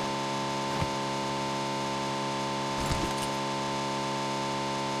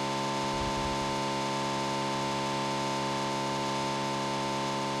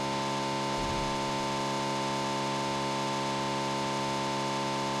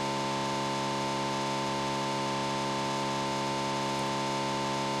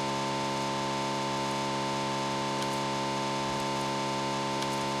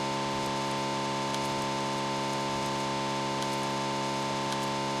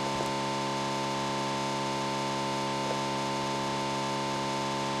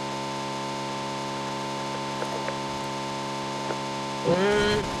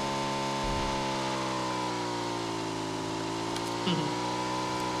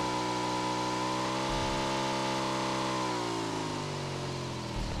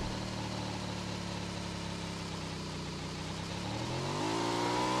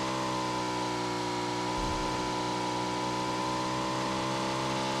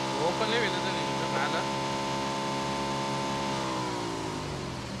 ஓப்பன்லேயே வெளியே நின்று மேலே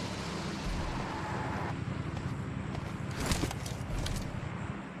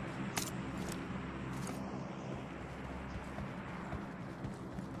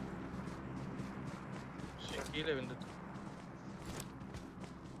கீழே விழுந்துச்சு.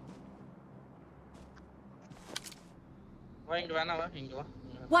 வா இங்க வேணா, வா இங்க வா.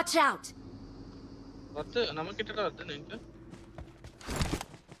 Watch out! வந்து நம்ம கிட்ட தான் வந்து நின்று.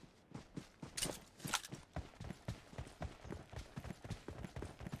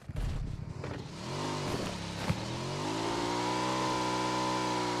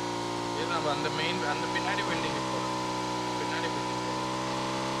 நம்ம அந்த மெயின் அந்த பின்னாடி பில்டிங் போறோம். பின்னாடி building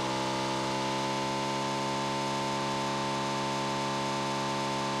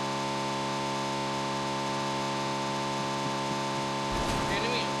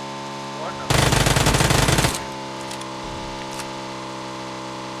enemy what?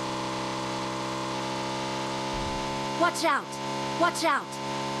 Watch out! Watch out!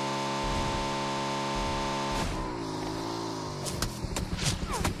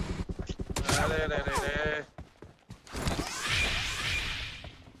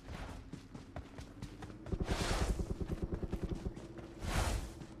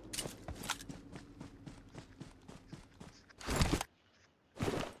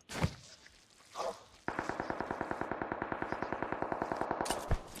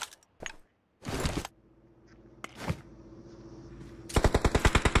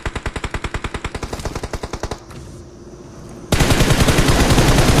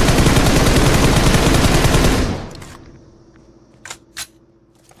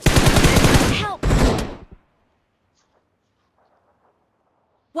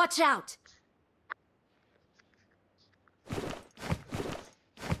 Watch out!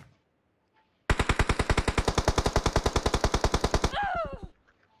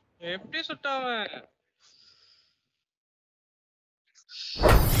 எப்படி சுட்டாவன்?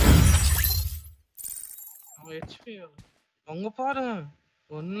 அவன் ஹெச்பி அங்க பாருங்க,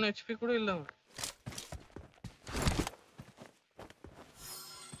 1 ஹெச்பி கூட இல்ல அவன்.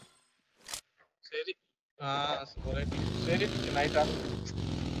 சரி சரி நைட்டா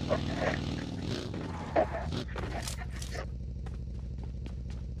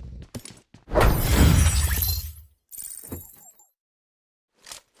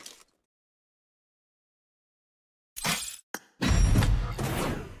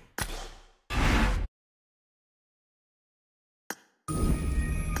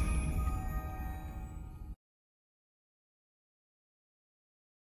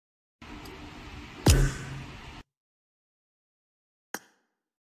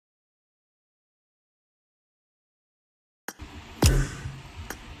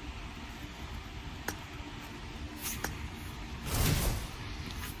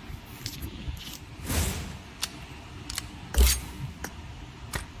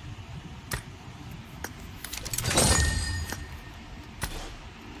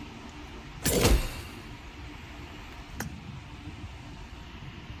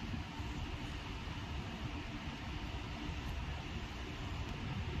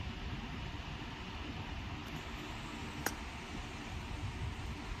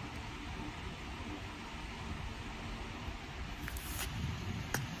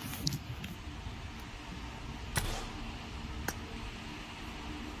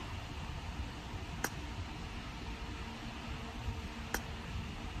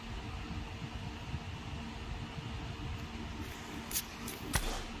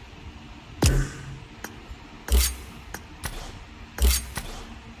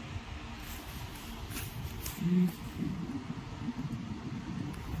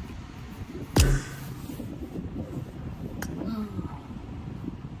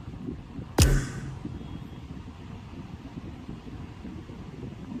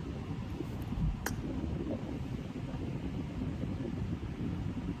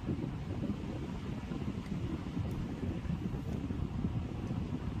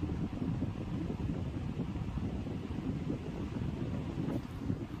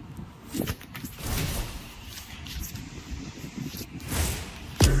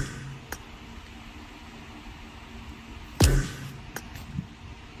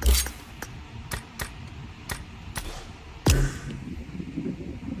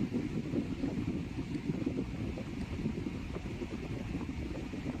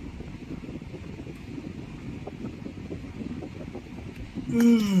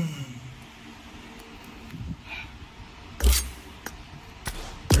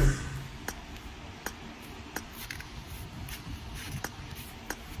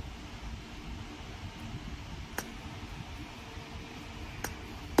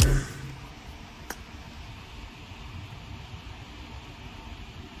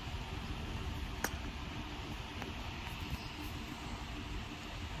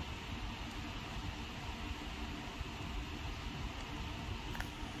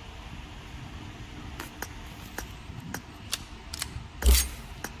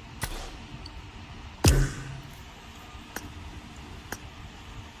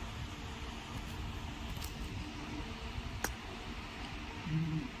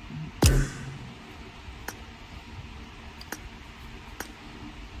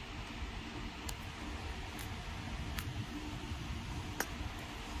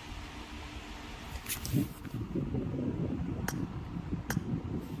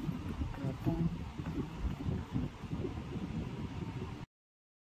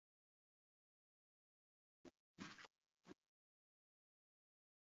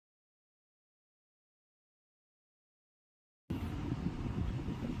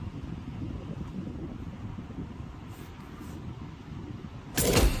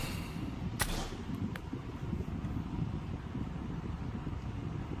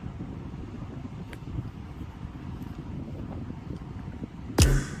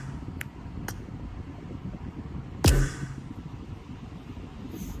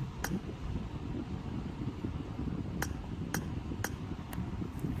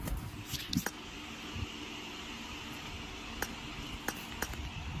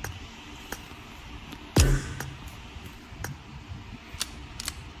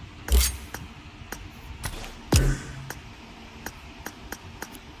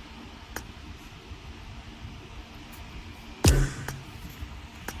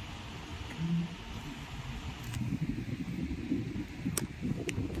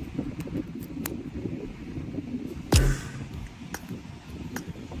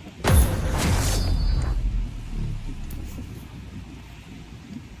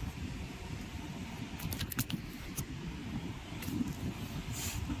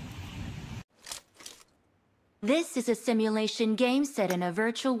This is a simulation game set in a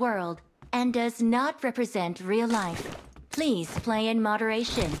virtual world and does not represent real life. Please play in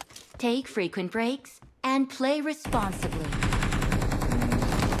moderation, take frequent breaks, and play responsibly.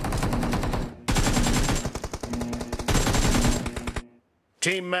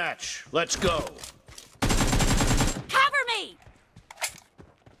 Team match, let's go. Cover me!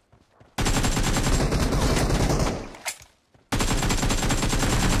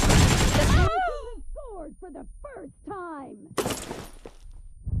 The blue team scored for the first time!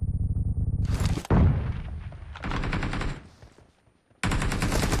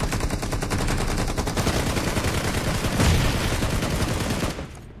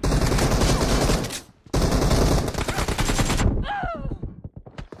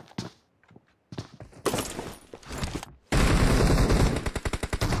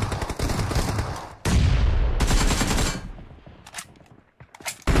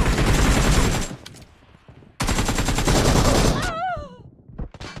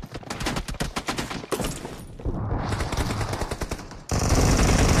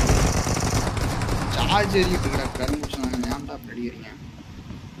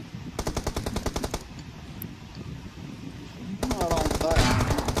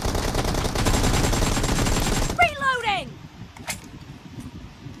 Reloading!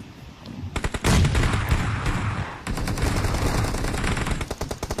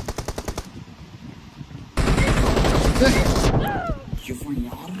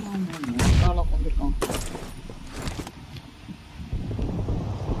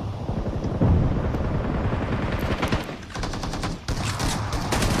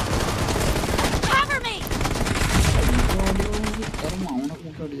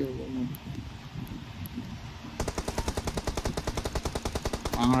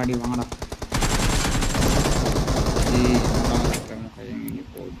 வாங்கடா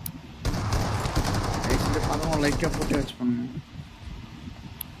படம் லைட்டா போட்டு வச்சு பண்ணுங்க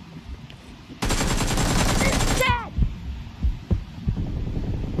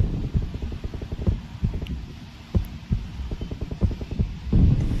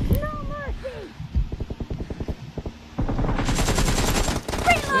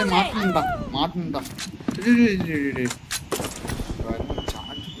மாட்டணும்டா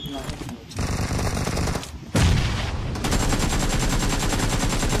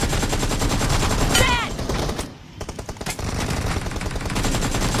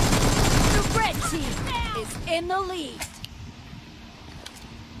In the lead.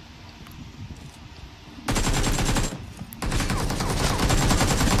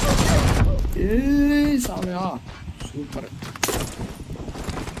 Surya, super.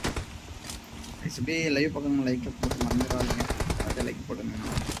 It's be live pagam like put mandiralenge. Ade like podannu.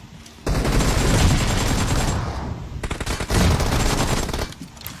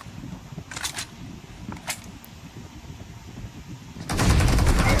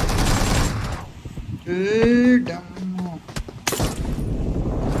 Damn.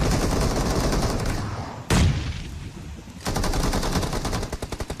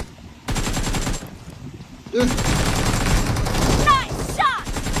 Nice shot.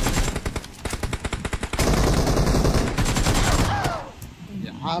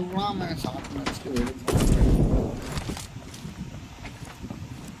 Yeah, man, shot match to it.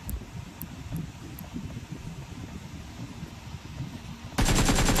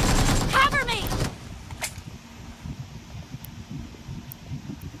 Cover me.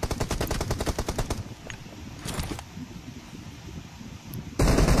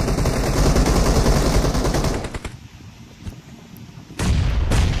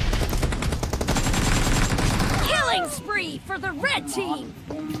 Spree for the red team.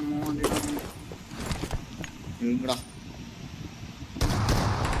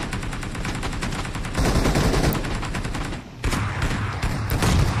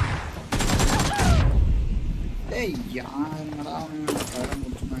 Hey, yaar,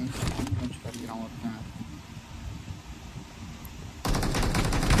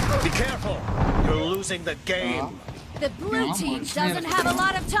 Be careful, you're losing the game. The blue team doesn't have a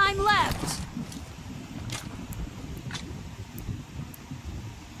lot of time left.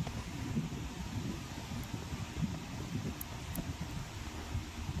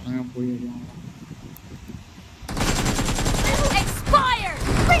 Expired!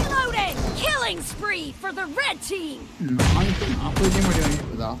 Reloading! Killing spree for the red team!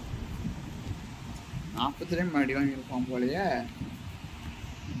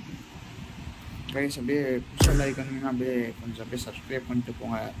 guys, அப்படியே push like பண்ணீங்கன்னா அப்படியே கொஞ்சம் அப்படியே subscribe பண்ணிட்டு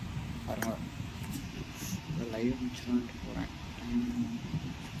போங்க பாருங்க. Live முடிச்சுட்டு போகிறேன்.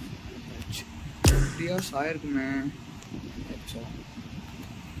 3 hours ஆயிருக்குமே.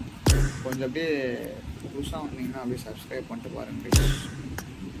 கொஞ்சம் அப்படியே புதுசாக வந்தீங்கன்னா அப்படியே சப்ஸ்கிரைப் பண்ணிட்டு பாருங்க.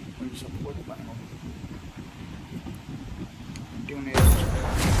 கொஞ்சம் சப்போர்ட் பண்ணுங்க. 21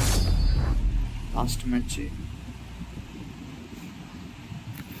 லாஸ்ட் மேட்ச்சு.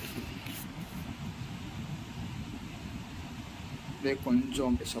 கொஞ்சம்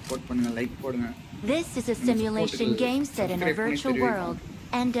அப்படியே சப்போர்ட் பண்ணுங்க, லைக் போடுங்க. This is a simulation game set in a virtual world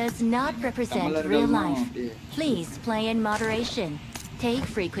and does not represent real life. Please play in moderation, take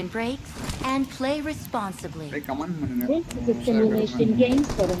frequent breaks, and play responsibly. This is a simulation game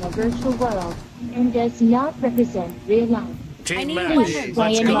set in a virtual world and does not represent real life. Please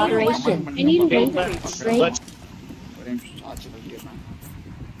play in moderation. I need a break.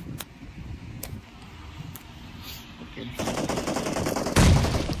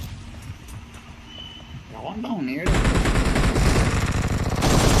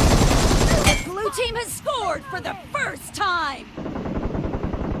 The blue team has scored for the first time.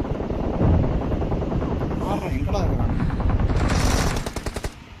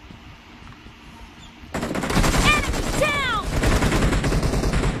 Enemy down.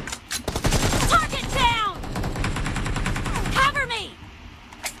 Target down. Cover me.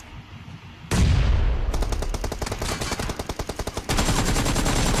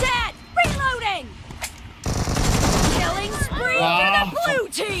 Dead. Reloading. Killing spree for the blue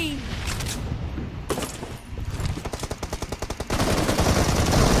team.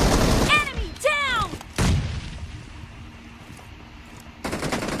 Enemy down.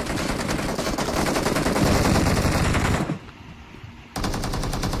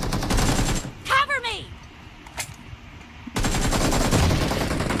 Cover me.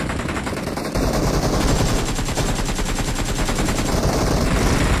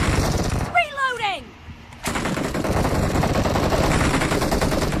 Reloading.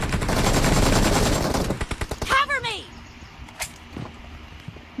 Cover me.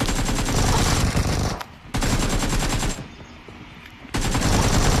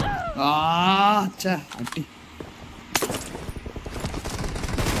 அச்சா அட்டி.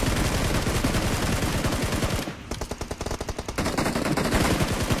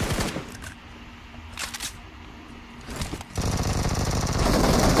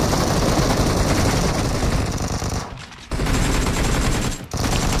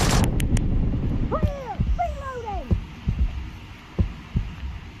 Clear. Reloading.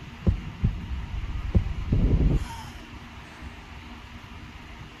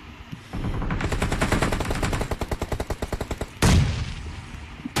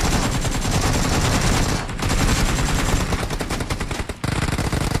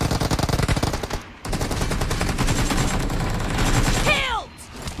 Killed.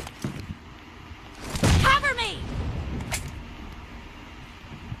 Cover me.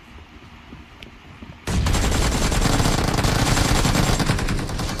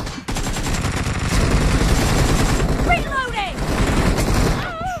 Reloading.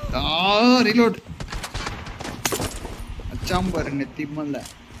 Reload அச்சாம்பார் நெத்திமல்ல.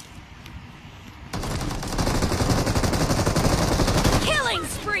 Killing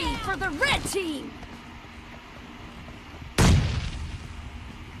spree for the red team.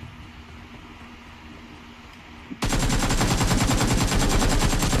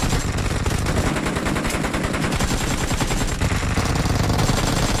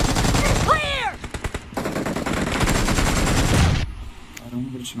 Clear. ரொம்ப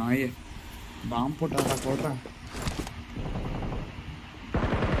பிடிச்ச நாயே பாம்பு போட்டாரா போடுறா.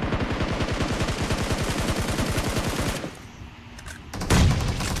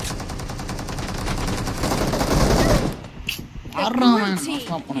 The blue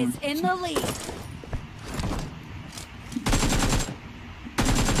team is in the lead.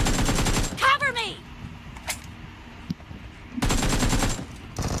 Cover me.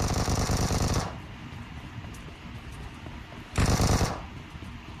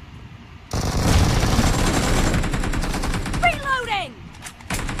 Reloading.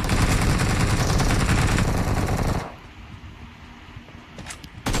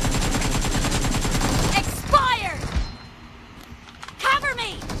 Expired. Cover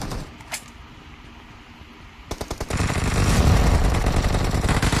me.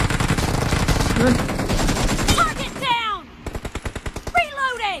 Target down.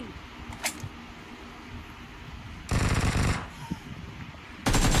 Reloading.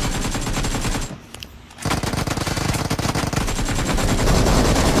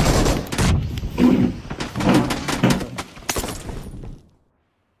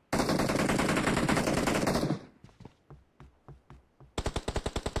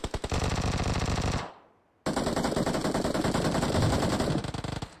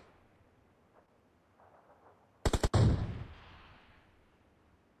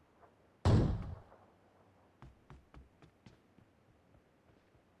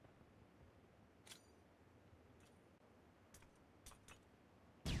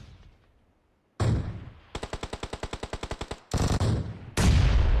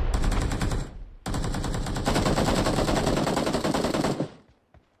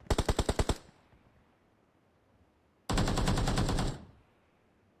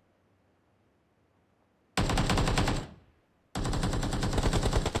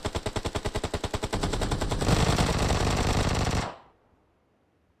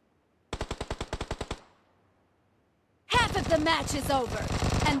 the match is over,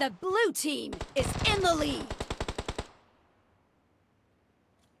 and the blue team is in the lead.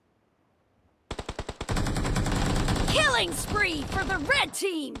 Killing spree for the red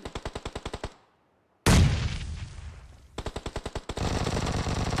team.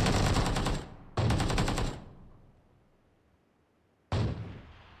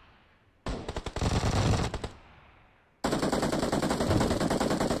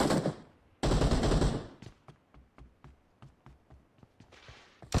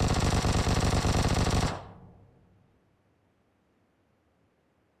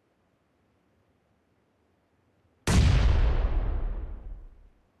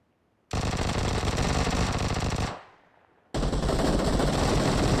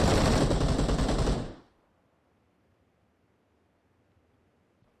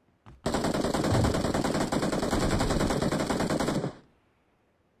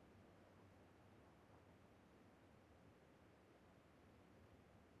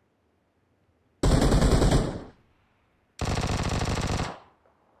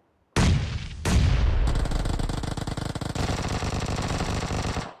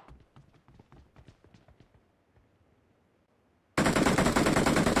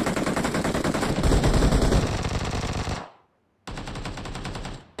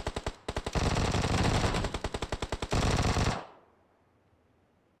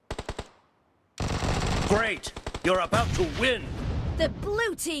 Great! You're about to win! The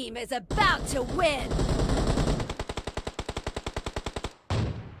blue team is about to win.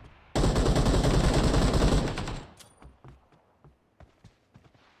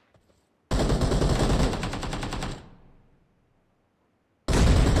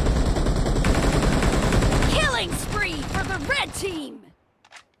 Killing spree for the red team.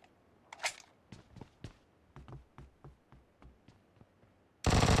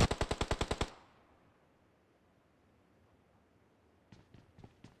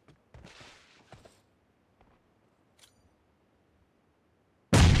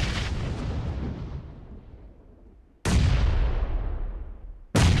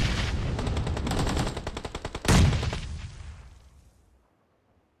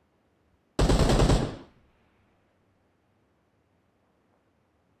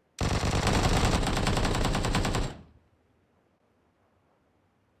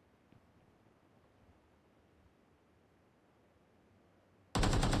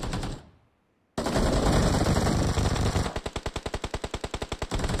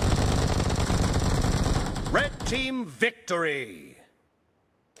 Red team victory!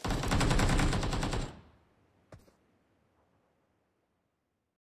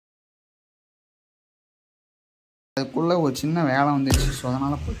 அதுக்குள்ள ஒரு சின்ன வேலை வந்துச்சு, so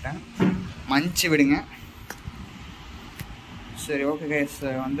அதனால போயிட்டேன். மன்னிச்சு விடுங்க. சரி, ஓகே கைஸ்,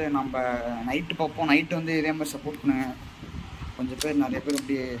 வந்து நம்ம நைட்டு பார்ப்போம். நைட்டு வந்து இதே மாதிரி சப்போர்ட் பண்ணுங்க. கொஞ்சம் பேர், நிறைய பேர்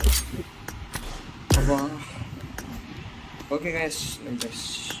அப்படியே. Okay guys,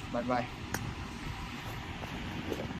 bye bye.